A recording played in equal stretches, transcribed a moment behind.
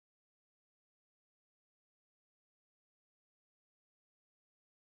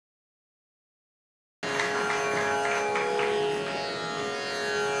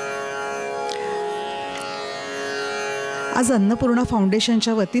आज अन्नपूर्णा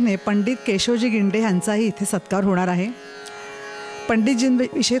फाउंडेशनच्या वतीने पंडित केशवजी गिंडे यांचाही इथे सत्कार होणार आहे.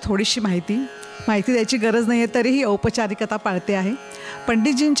 पंडितजींविषयी थोडीशी माहिती द्यायची गरज नाही आहे, तरीही औपचारिकता पाळते आहे.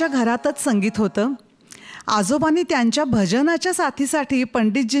 पंडितजींच्या घरातच संगीत होतं. आजोबांनी त्यांच्या भजनाच्या साथीसाठी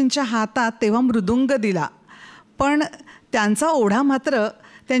पंडितजींच्या हातात तेव्हा मृदुंग दिला, पण त्यांचा ओढा मात्र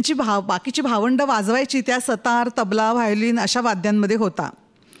त्यांची बाकीची भावंडं वाजवायची त्या सतार, तबला, व्हायोलिन अशा वाद्यांमध्ये होता.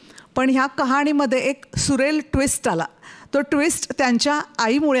 पण ह्या कहाणीमध्ये एक सुरेल ट्विस्ट आला. तो ट्विस्ट त्यांच्या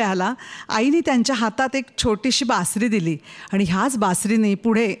आईमुळे आला. आईने त्यांच्या हातात एक छोटीशी बासरी दिली आणि ह्याच बासरीने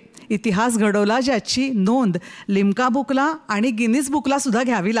पुढे इतिहास घडवला, ज्याची नोंद लिम्का बुकला आणि गिनीज बुकला सुद्धा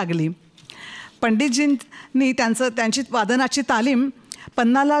घ्यावी लागली. पंडितजींनी त्यांची वादनाची तालीम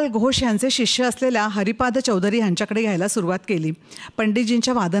पन्नालाल घोष यांचे शिष्य असलेल्या हरिपाद चौधरी यांच्याकडे घ्यायला सुरुवात केली.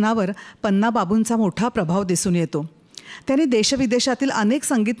 पंडितजींच्या वादनावर पन्नाबाबूंचा मोठा प्रभाव दिसून येतो. त्यांनी देशविदेशातील अनेक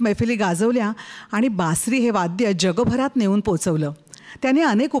संगीत मैफिली गाजवल्या आणि बासरी हे वाद्य जगभरात नेऊन पोचवलं. त्यांनी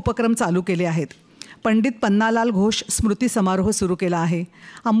अनेक उपक्रम चालू केले आहेत. पंडित पन्नालाल घोष स्मृती समारोह सुरू केला आहे.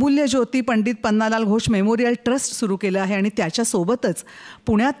 अमूल्य ज्योती पंडित पन्नालाल घोष मेमोरियल ट्रस्ट सुरू केलं आहे आणि त्याच्यासोबतच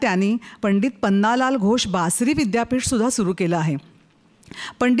पुण्यात त्यांनी पंडित पन्नालाल घोष बासरी विद्यापीठसुद्धा सुरू केलं आहे.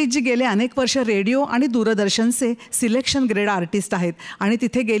 पंडितजी गेले अनेक वर्ष रेडिओ आणि दूरदर्शनचे सिलेक्शन ग्रेड आर्टिस्ट आहेत आणि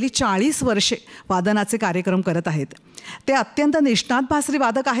तिथे गेली 40 वर्षे वादनाचे कार्यक्रम करत आहेत. ते अत्यंत निष्णात बासरी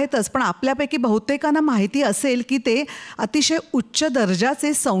वादक आहेतच, पण आपल्यापैकी बहुतेकांना माहिती असेल की ते अतिशय उच्च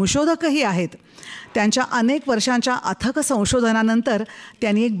दर्जाचे संशोधकही आहेत. त्यांच्या अनेक वर्षांच्या अथक संशोधनानंतर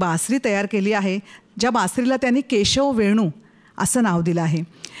त्यांनी एक बासरी तयार केली आहे, ज्या बासरीला त्यांनी केशव वेणू असं नाव दिलं आहे.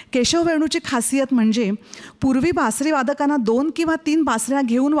 केशव वेणूची खासियत म्हणजे पूर्वी बासरी वादकांना 2 किंवा 3 बासऱ्या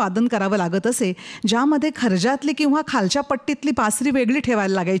घेऊन वादन करावं लागत असे, ज्यामध्ये खर्जातली किंवा खालच्या पट्टीतली बासरी वेगळी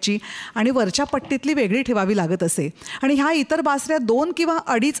ठेवायला लागायची आणि वरच्या पट्टीतली वेगळी ठेवावी लागत असे आणि ह्या इतर बासऱ्या 2 किंवा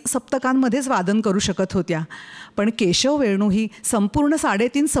 2.5 सप्तकांमध्येच वादन करू शकत होत्या. पण केशव वेणू ही संपूर्ण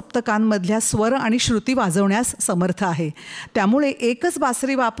 3.5 सप्तकांमधल्या स्वर आणि श्रुती वाजवण्यास समर्थ आहे. त्यामुळे एकच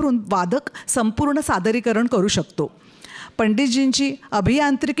बासरी वापरून वादक संपूर्ण सादरीकरण करू शकतो. पंडितजींची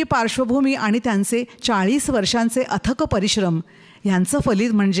अभियांत्रिकी पार्श्वभूमी आणि त्यांचे 40 वर्षांचे अथक परिश्रम यांचं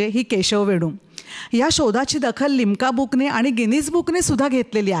फलित म्हणजे ही केशव वेणू. या शोधाची दखल लिम्का बुकने आणि गिनीज बुकने सुद्धा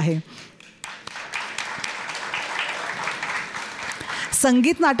घेतलेली आहे.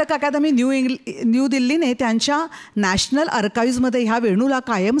 संगीत नाटक अकादमी न्यू दिल्लीने त्यांच्या नॅशनल आर्काईव्जमध्ये ह्या वेणूला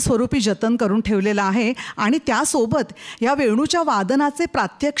कायमस्वरूपी जतन करून ठेवलेलं आहे आणि त्यासोबत या वेणूच्या वादनाचे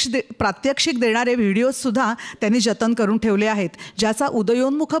प्रात्यक्षिक देणारे व्हिडिओजसुद्धा त्यांनी जतन करून ठेवले आहेत, ज्याचा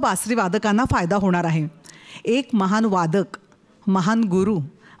उदयोन्मुख बासरी वादकांना फायदा होणार आहे. एक महान वादक, महान गुरु,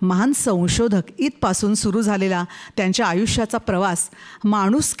 महान संशोधक इथपासून सुरू झालेला त्यांच्या आयुष्याचा प्रवास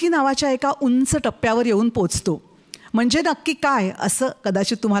माणुसकी नावाच्या एका उंच टप्प्यावर येऊन पोचतो. म्हणजे नक्की काय असं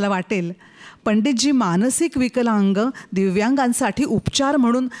कदाचित तुम्हाला वाटेल. पंडितजी मानसिक विकलांग दिव्यांगांसाठी उपचार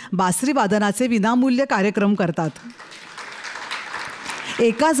म्हणून बासरी वादनाचे विनामूल्य कार्यक्रम करतात.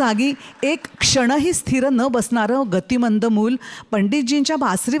 एका जागी एक क्षणही स्थिर न बसणारं गतिमंद मूल पंडितजींच्या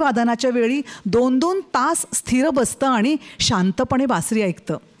बासरी वादनाच्या वेळी 2-2 तास स्थिर बसतं आणि शांतपणे बासरी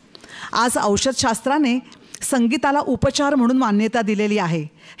ऐकतं. आज औषधशास्त्राने संगीताला उपचार म्हणून मान्यता दिलेली आहे.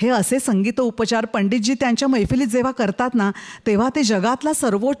 हे असे संगीत उपचार पंडितजी त्यांच्या मैफिलीत जेव्हा करतात ना, तेव्हा ते जगातला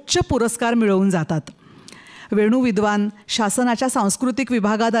सर्वोच्च पुरस्कार मिळवून जातात. वेणू विद्वान, शासनाच्या सांस्कृतिक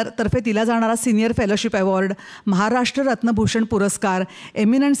विभागातर्फे दिला जाणारा सिनियर फेलोशिप अवॉर्ड, महाराष्ट्र रत्नभूषण पुरस्कार,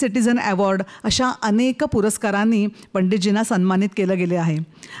 एमिनंट सिटीझन अवॉर्ड अशा अनेक पुरस्कारांनी पंडितजींना सन्मानित केलं गेले आहे.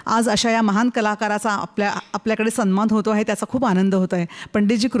 आज अशा या महान कलाकाराचा आपल्याकडे सन्मान होतो आहे, त्याचा खूप आनंद होतो आहे.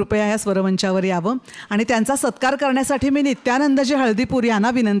 पंडितजी कृपया या स्वरमंचावर यावं आणि त्यांचा सत्कार करण्यासाठी मी नित्यानंदजी हळदीपूर यांना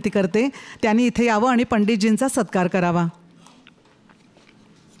विनंती करते. त्यांनी इथे यावं आणि पंडितजींचा सत्कार करावा.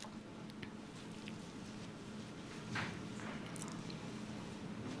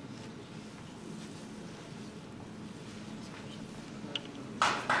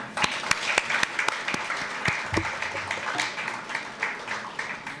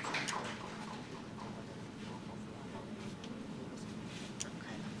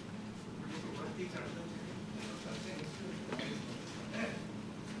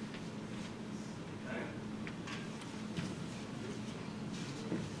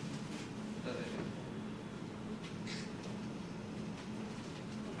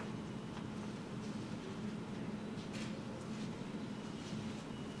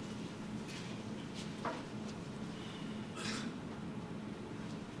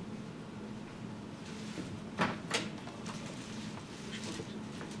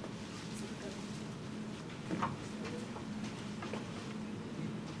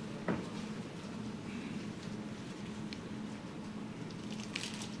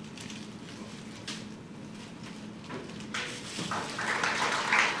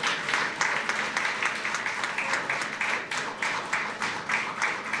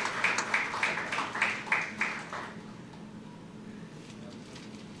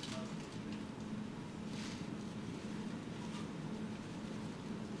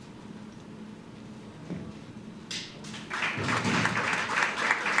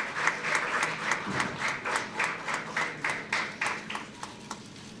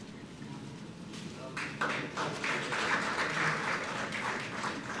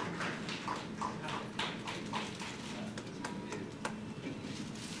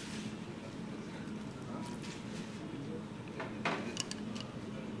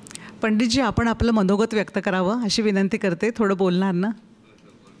 पंडितजी, आपण आपलं मनोगत व्यक्त करावं अशी विनंती करते. थोडं बोलणार ना?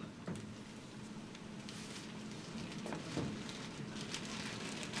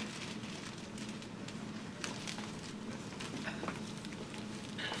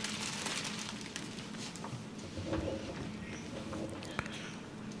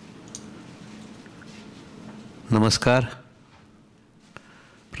 नमस्कार.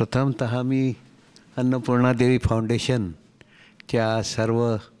 प्रथमतः मी अन्नपूर्णा देवी फाउंडेशनच्या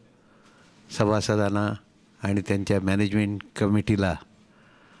सर्व सभासदांना आणि त्यांच्या मॅनेजमेंट कमिटीला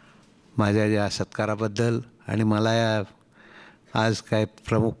माझ्या या सत्काराबद्दल आणि मला या आज काय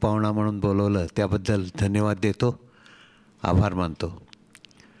प्रमुख पाहुणा म्हणून बोलवलं त्याबद्दल धन्यवाद देतो, आभार मानतो.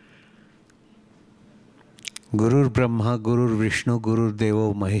 गुरुर् ब्रह्मा गुरुर्विष्णू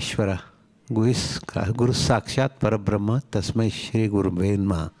गुरुर्देवो महेश्वरा गुरु साक्षात परब्रह्म तस्मै श्री गुरुवे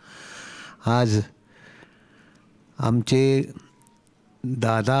नमः. आज आमचे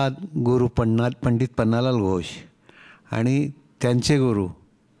दादा गुरु पंडित पन्नालाल घोष आणि त्यांचे गुरु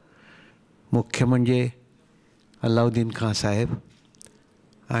मुख्य म्हणजे अल्लाउद्दीन खां साहेब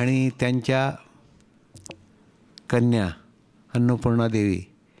आणि त्यांच्या कन्या अन्नपूर्णा देवी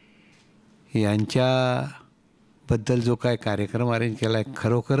यांच्याबद्दल जो काय कार्यक्रम अरेंज केला आहे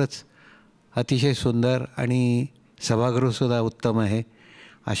खरोखरच अतिशय सुंदर आणि सभागृहसुद्धा उत्तम आहे.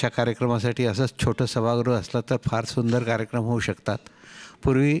 अशा कार्यक्रमासाठी असंच छोटं सभागृह असलं तर फार सुंदर कार्यक्रम होऊ शकतात.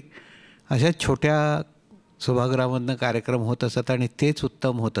 पूर्वी अशाच छोट्या सभागृहामधनं कार्यक्रम होत असत आणि तेच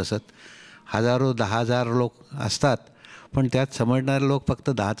उत्तम होत असत. हजारो 10,000 लोक असतात पण त्यात समजणारे लोक फक्त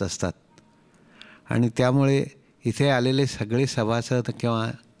 10च असतात. आणि त्यामुळे इथे आलेले सगळे सभासद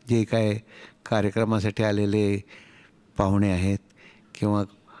किंवा जे काय कार्यक्रमासाठी आलेले पाहुणे आहेत किंवा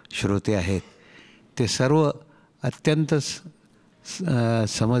श्रोते आहेत ते सर्व अत्यंत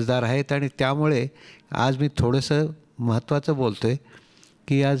समजदार आहेत. आणि त्यामुळे आज मी थोडंसं महत्त्वाचं बोलतो आहे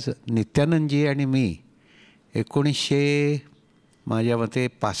की आज नित्यानंदजी आणि मी माझ्या मते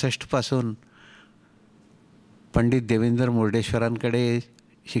 65पासून पंडित देवेंद्र मुर्डेश्वरांकडे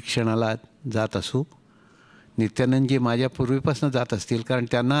शिक्षणाला जात असू. नित्यानंदजी माझ्या पूर्वीपासून जात असतील कारण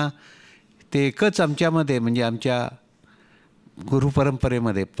त्यांना ते एकच आमच्यामध्ये म्हणजे आमच्या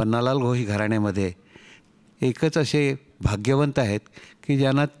गुरुपरंपरेमध्ये पन्नालाल घोष घराण्यामध्ये एकच असे भाग्यवंत आहेत की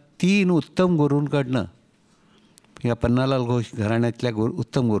ज्यांना 3 उत्तम गुरूंकडनं या पन्नालाल घोष घराण्यातल्या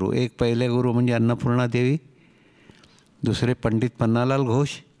उत्तम गुरु, एक पहिले गुरु म्हणजे अन्नपूर्णा देवी, दुसरे पंडित पन्नालाल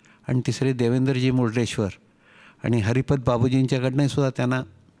घोष आणि तिसरे देवेंद्रजी मुर्डेश्वर आणि हरिपत बाबूजींच्याकडनं सुद्धा त्यांना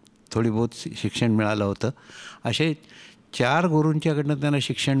थोडी बहुत शिक्षण मिळालं होतं. असे 4 गुरूंच्याकडनं त्यांना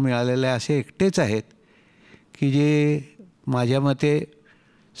शिक्षण मिळालेले असे एकटेच आहेत की जे माझ्या मते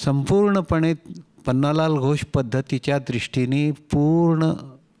संपूर्णपणे पन्नालाल घोष पद्धतीच्या दृष्टीने पूर्ण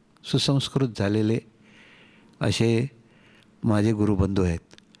सुसंस्कृत झालेले असे माझे गुरुबंधू आहेत.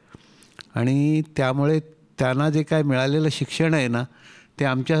 आणि त्यामुळे त्यांना जे काय मिळालेलं शिक्षण आहे ना ते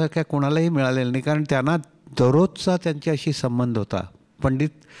आमच्यासारख्या कोणालाही मिळालेलं नाही कारण त्यांना दररोजचा त्यांच्याशी संबंध होता. पंडित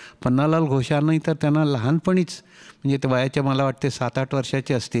पन्नालाल घोषांनी तर त्यांना लहानपणीच म्हणजे ते वयाच्या मला वाटते 7-8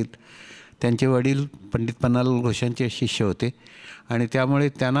 वर्षाचे असतील. त्यांचे वडील पंडित पन्नालाल घोषांचे शिष्य होते आणि त्यामुळे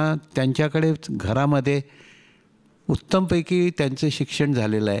त्यांना त्यांच्याकडे घरामध्ये उत्तमपैकी त्यांचं शिक्षण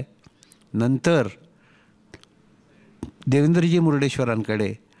झालेलं आहे. नंतर देवेंद्रजी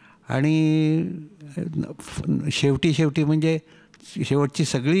मुर्डेश्वरांकडे आणि शेवटी म्हणजे शेवटची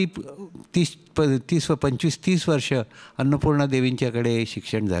सगळी 25-30 वर्ष अन्नपूर्णा देवींच्याकडे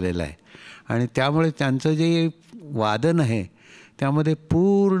शिक्षण झालेलं आहे. आणि त्यामुळे त्यांचं जे वादन आहे त्यामध्ये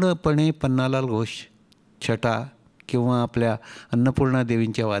पूर्णपणे पन्नालाल घोष छटा किंवा आपल्या अन्नपूर्णा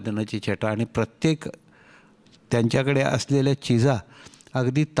देवींच्या वादनाची छटा आणि प्रत्येक त्यांच्याकडे असलेल्या चिजा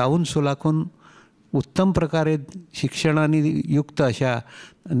अगदी तावून सुलाखून उत्तम प्रकारे शिक्षणाने युक्त अशा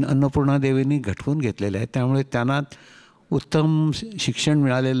अन्नपूर्णा देवींनी घटवून घेतलेल्या आहेत. त्यामुळे त्यांना उत्तम शिक्षण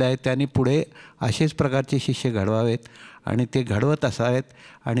मिळालेलं आहे. त्यांनी पुढे असेच प्रकारचे शिष्य घडवावेत आणि ते घडवत असावेत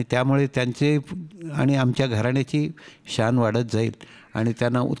आणि त्यामुळे त्यांचे आणि आमच्या घराण्याची शान वाढत जाईल आणि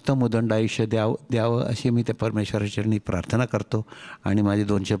त्यांना उत्तम उदंड आयुष्य द्यावं अशी मी त्या परमेश्वराचरणी प्रार्थना करतो आणि माझे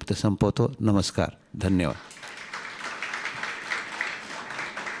 2 शब्द संपवतो. नमस्कार, धन्यवाद.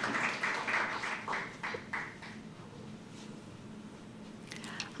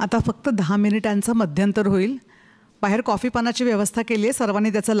 आता फक्त 10 मिनिटांचं मध्यंतर होईल. बाहेर कॉफी पानाची व्यवस्था केली आहे, सर्वांनी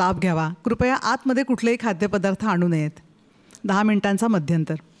त्याचा लाभ घ्यावा. कृपया आतमध्ये कुठलेही खाद्यपदार्थ आणू नयेत. 10 मिनिटांचा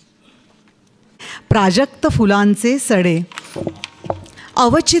मध्यंतर. प्राजक्त फुलांचे सडे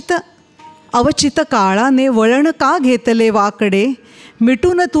अवचित काळाने वळण का घेतले वाकडे,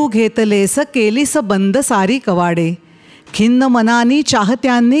 मिटून तू घेतलेस केलीस बंद सारी कवाडे. खिन्न मनानी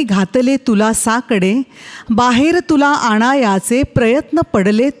चाहत्यांनी घातले तुला साकडे, बाहेर तुला आणायाचे प्रयत्न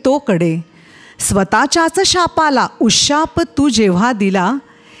पडले तो कडे. स्वतःच्याच शापाला उशाप तू जेव्हा दिला,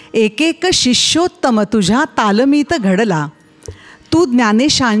 एक एक शिष्योत्तम तुझ्या तालमीत घडला. तू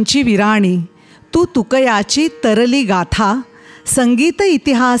ज्ञानेशांची विराणी, तू तुकयाची तरली गाथा, संगीत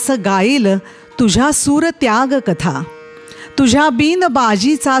इतिहास गाईल तुझ्या सूर त्याग कथा. तुझ्या बिन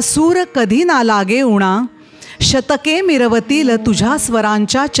बाजीचा सूर कधी ना लागे उणा, शतके मिरवतील तुझ्या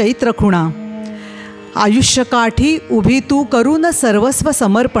स्वरांच्या चैत्रखुणा. आयुष्यकाठी उभी तू करून सर्वस्व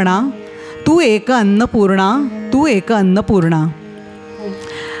समर्पणा, तू एक अन्नपूर्णा, तू एक अन्नपूर्णा.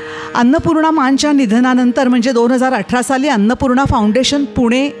 अन्नपूर्णा मांच्या निधनानंतर म्हणजे 2018 साली अन्नपूर्णा फाउंडेशन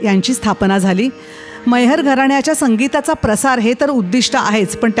पुणे यांची स्थापना झाली. मैहर घराण्याच्या संगीताचा प्रसार हे तर उद्दिष्ट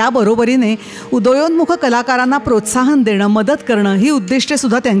आहेच, पण त्याबरोबरीने उदयोन्मुख कलाकारांना प्रोत्साहन देणं, मदत करणं ही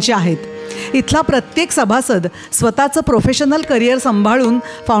उद्दिष्टेसुद्धा त्यांची आहेत. इथला प्रत्येक सभासद स्वतःचं प्रोफेशनल करिअर सांभाळून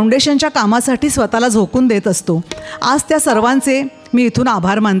फाउंडेशनच्या कामासाठी स्वतःला झोकून देत असतो. आज त्या सर्वांचे मी इथून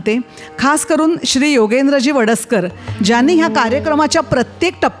आभार मानते. खास करून श्री योगेंद्रजी वडसकर, ज्यांनी ह्या कार्यक्रमाच्या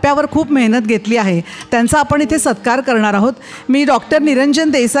प्रत्येक टप्प्यावर खूप मेहनत घेतली आहे, त्यांचा आपण इथे सत्कार करणार आहोत. मी डॉक्टर निरंजन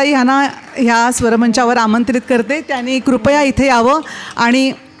देसाई ह्यांना ह्या स्वरमंचावर आमंत्रित करते. त्यांनी कृपया इथे यावं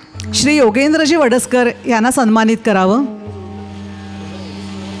आणि श्री योगेंद्रजी वडसकर यांना सन्मानित करावं.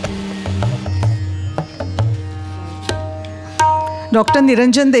 डॉक्टर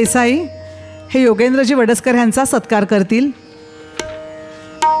निरंजन देसाई हे योगेंद्रजी वडसकर यांचा सत्कार करतील.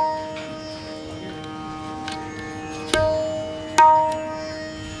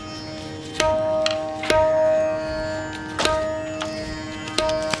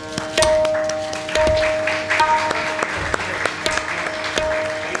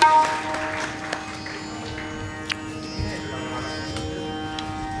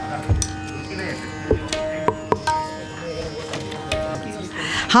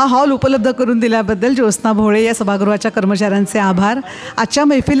 हा हॉल उपलब्ध करून दिल्याबद्दल ज्योत्स्ना भोळे या सभागृहाच्या कर्मचाऱ्यांचे आभार. आजच्या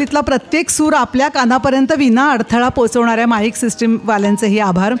मैफिलीतला प्रत्येक सूर आपल्या कानापर्यंत विना अडथळा पोचवणाऱ्या माईक सिस्टीमवाल्यांचेही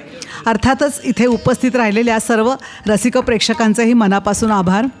आभार. अर्थातच इथे उपस्थित राहिलेल्या सर्व रसिक प्रेक्षकांचेही मनापासून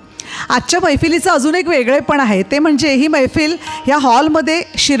आभार. आजच्या मैफिलीचं अजून एक वेगळेपण आहे, ते म्हणजे ही मैफिल ह्या हॉलमध्ये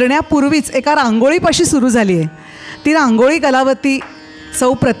शिरण्यापूर्वीच एका रांगोळीपाशी सुरू झाली आहे. ती रांगोळी कलावती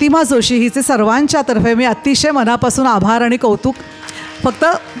सौ प्रतिमा जोशी हिचे सर्वांच्यातर्फे मी अतिशय मनापासून आभार आणि कौतुक. फक्त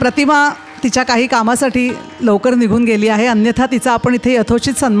प्रतिमा तिच्या काही कामासाठी लवकर निघून गेली आहे, अन्यथा तिचा आपण इथे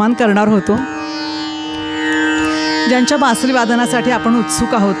यथोचित सन्मान करणार होतो. ज्यांच्या बासरी वादनासाठी आपण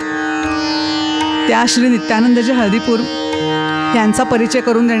उत्सुक आहोत त्या श्री नित्यानंदजी हळदीपूर यांचा परिचय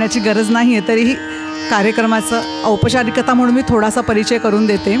करून देण्याची गरज नाही आहे, तरीही कार्यक्रमाचं औपचारिकता म्हणून मी थोडासा परिचय करून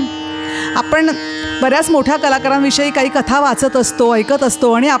देते. आपण बऱ्याच मोठ्या कलाकारांविषयी काही कथा वाचत असतो, ऐकत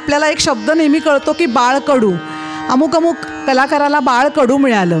असतो आणि आपल्याला एक शब्द नेहमी कळतो की बाळकडू. अमुक अमुक कलाकाराला बाळकडू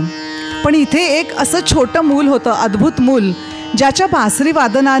मिळालं, पण इथे एक असं छोटं मूल होतं, अद्भुत मूल, ज्याच्या बासरी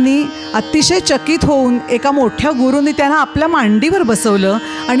वादनाने अतिशय चकित होऊन एका मोठ्या गुरूंनी त्यांना आपल्या मांडीवर बसवलं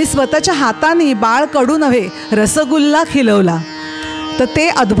आणि स्वतःच्या हाताने बाळकडू नव्हे रसगुल्ला खिलवला. तर ते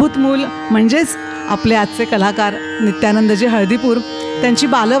अद्भुत मूल म्हणजेच आपले आजचे कलाकार नित्यानंदजी हळदीपूर. त्यांची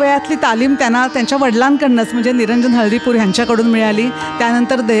बालवयातली तालीम त्यांना त्यांच्या वडिलांकडूनच म्हणजे निरंजन हळदीपूर यांच्याकडून मिळाली.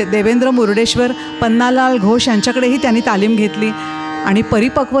 त्यानंतर देवेंद्र मुर्डेश्वर, पन्नालाल घोष यांच्याकडेही त्यांनी तालीम घेतली आणि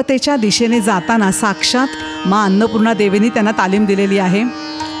परिपक्वतेच्या दिशेने जाताना साक्षात माँ अन्नपूर्णा देवींनी त्यांना तालीम दिलेली आहे.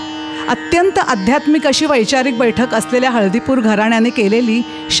 अत्यंत आध्यात्मिक अशी वैचारिक बैठक असलेल्या हळदीपूर घराण्याने केलेली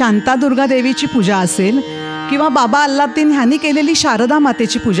शांतादुर्गा देवीची पूजा असेल किंवा बाबा अल्लाद्दीन ह्यांनी केलेली शारदा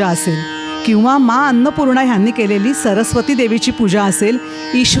मातेची पूजा असेल किंवा माँ अन्नपूर्णा ह्यांनी केलेली सरस्वती देवीची पूजा असेल,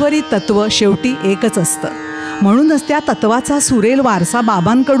 ईश्वरी तत्त्व शेवटी एकच असतं. म्हणूनच त्या तत्त्वाचा सुरेल वारसा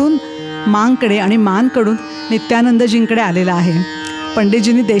बाबांकडून मांकडे आणि मांकडून नित्यानंदजींकडे आलेला आहे.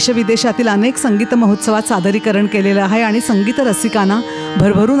 पंडितजींनी देशविदेशातील अनेक संगीत महोत्सवात सादरीकरण केलेलं आहे आणि संगीत रसिकांना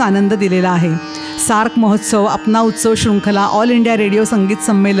भरभरून आनंद दिलेला आहे. सार्क महोत्सव, अपना उत्सव शृंखला, ऑल इंडिया रेडिओ संगीत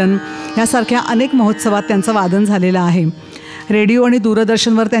संमेलन यासारख्या अनेक महोत्सवात त्यांचं वादन झालेलं आहे. रेडिओ आणि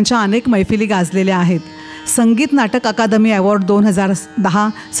दूरदर्शनवर त्यांच्या अनेक मैफिली गाजलेल्या आहेत. संगीत नाटक अकादमी अवॉर्ड 2010,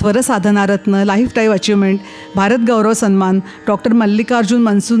 स्वरसाधना रत्न, लाईफ टाईम अचीवमेंट, भारत गौरव सन्मान, डॉक्टर मल्लिकार्जुन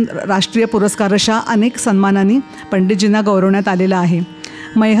मनसून राष्ट्रीय पुरस्कार अशा अनेक सन्मानांनी पंडितजींना गौरवण्यात आलेलं आहे.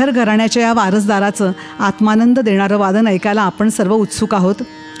 मैहर घराण्याच्या या वारसदाराचं आत्मानंद देणारं वादन ऐकायला आपण सर्व उत्सुक आहोत.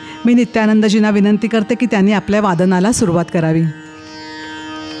 मी नित्यानंदजींना विनंती करते की त्यांनी आपल्या वादनाला सुरुवात करावी.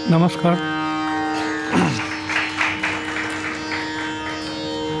 नमस्कार.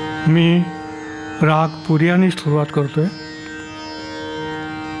 मी राग पुरियाने सुरुवात करतो आहे.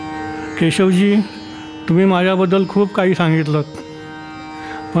 केशवजी, तुम्ही माझ्याबद्दल खूप काही सांगितलं,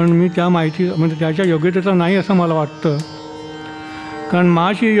 पण मी त्या माहिती म्हणजे त्याच्या योग्यतेचं नाही असं मला वाटतं. कारण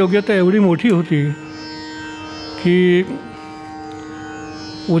माझी योग्यता एवढी मोठी होती की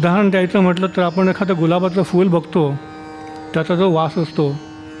उदाहरण द्यायचं म्हटलं तर आपण एखादं गुलाबाचं फूल बघतो, त्याचा जो वास असतो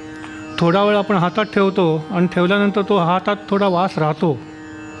थोडा वेळ आपण हातात ठेवतो आणि ठेवल्यानंतर तो हातात थोडा वास राहतो,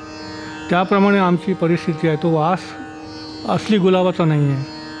 त्याप्रमाणे आमची परिस्थिती आहे. तो वास असली गुलाबाचा नाही आहे.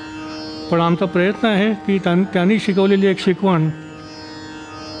 पण आमचा प्रयत्न आहे की त्यांनी शिकवलेली एक शिकवण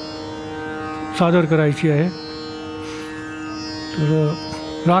सादर करायची आहे. तर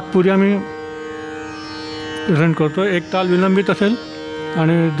राग पुरिया मी प्रेझेंट करतो. एक ताल विलंबित असेल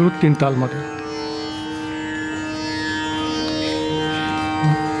आणि द्रुत 3 तालमध्ये.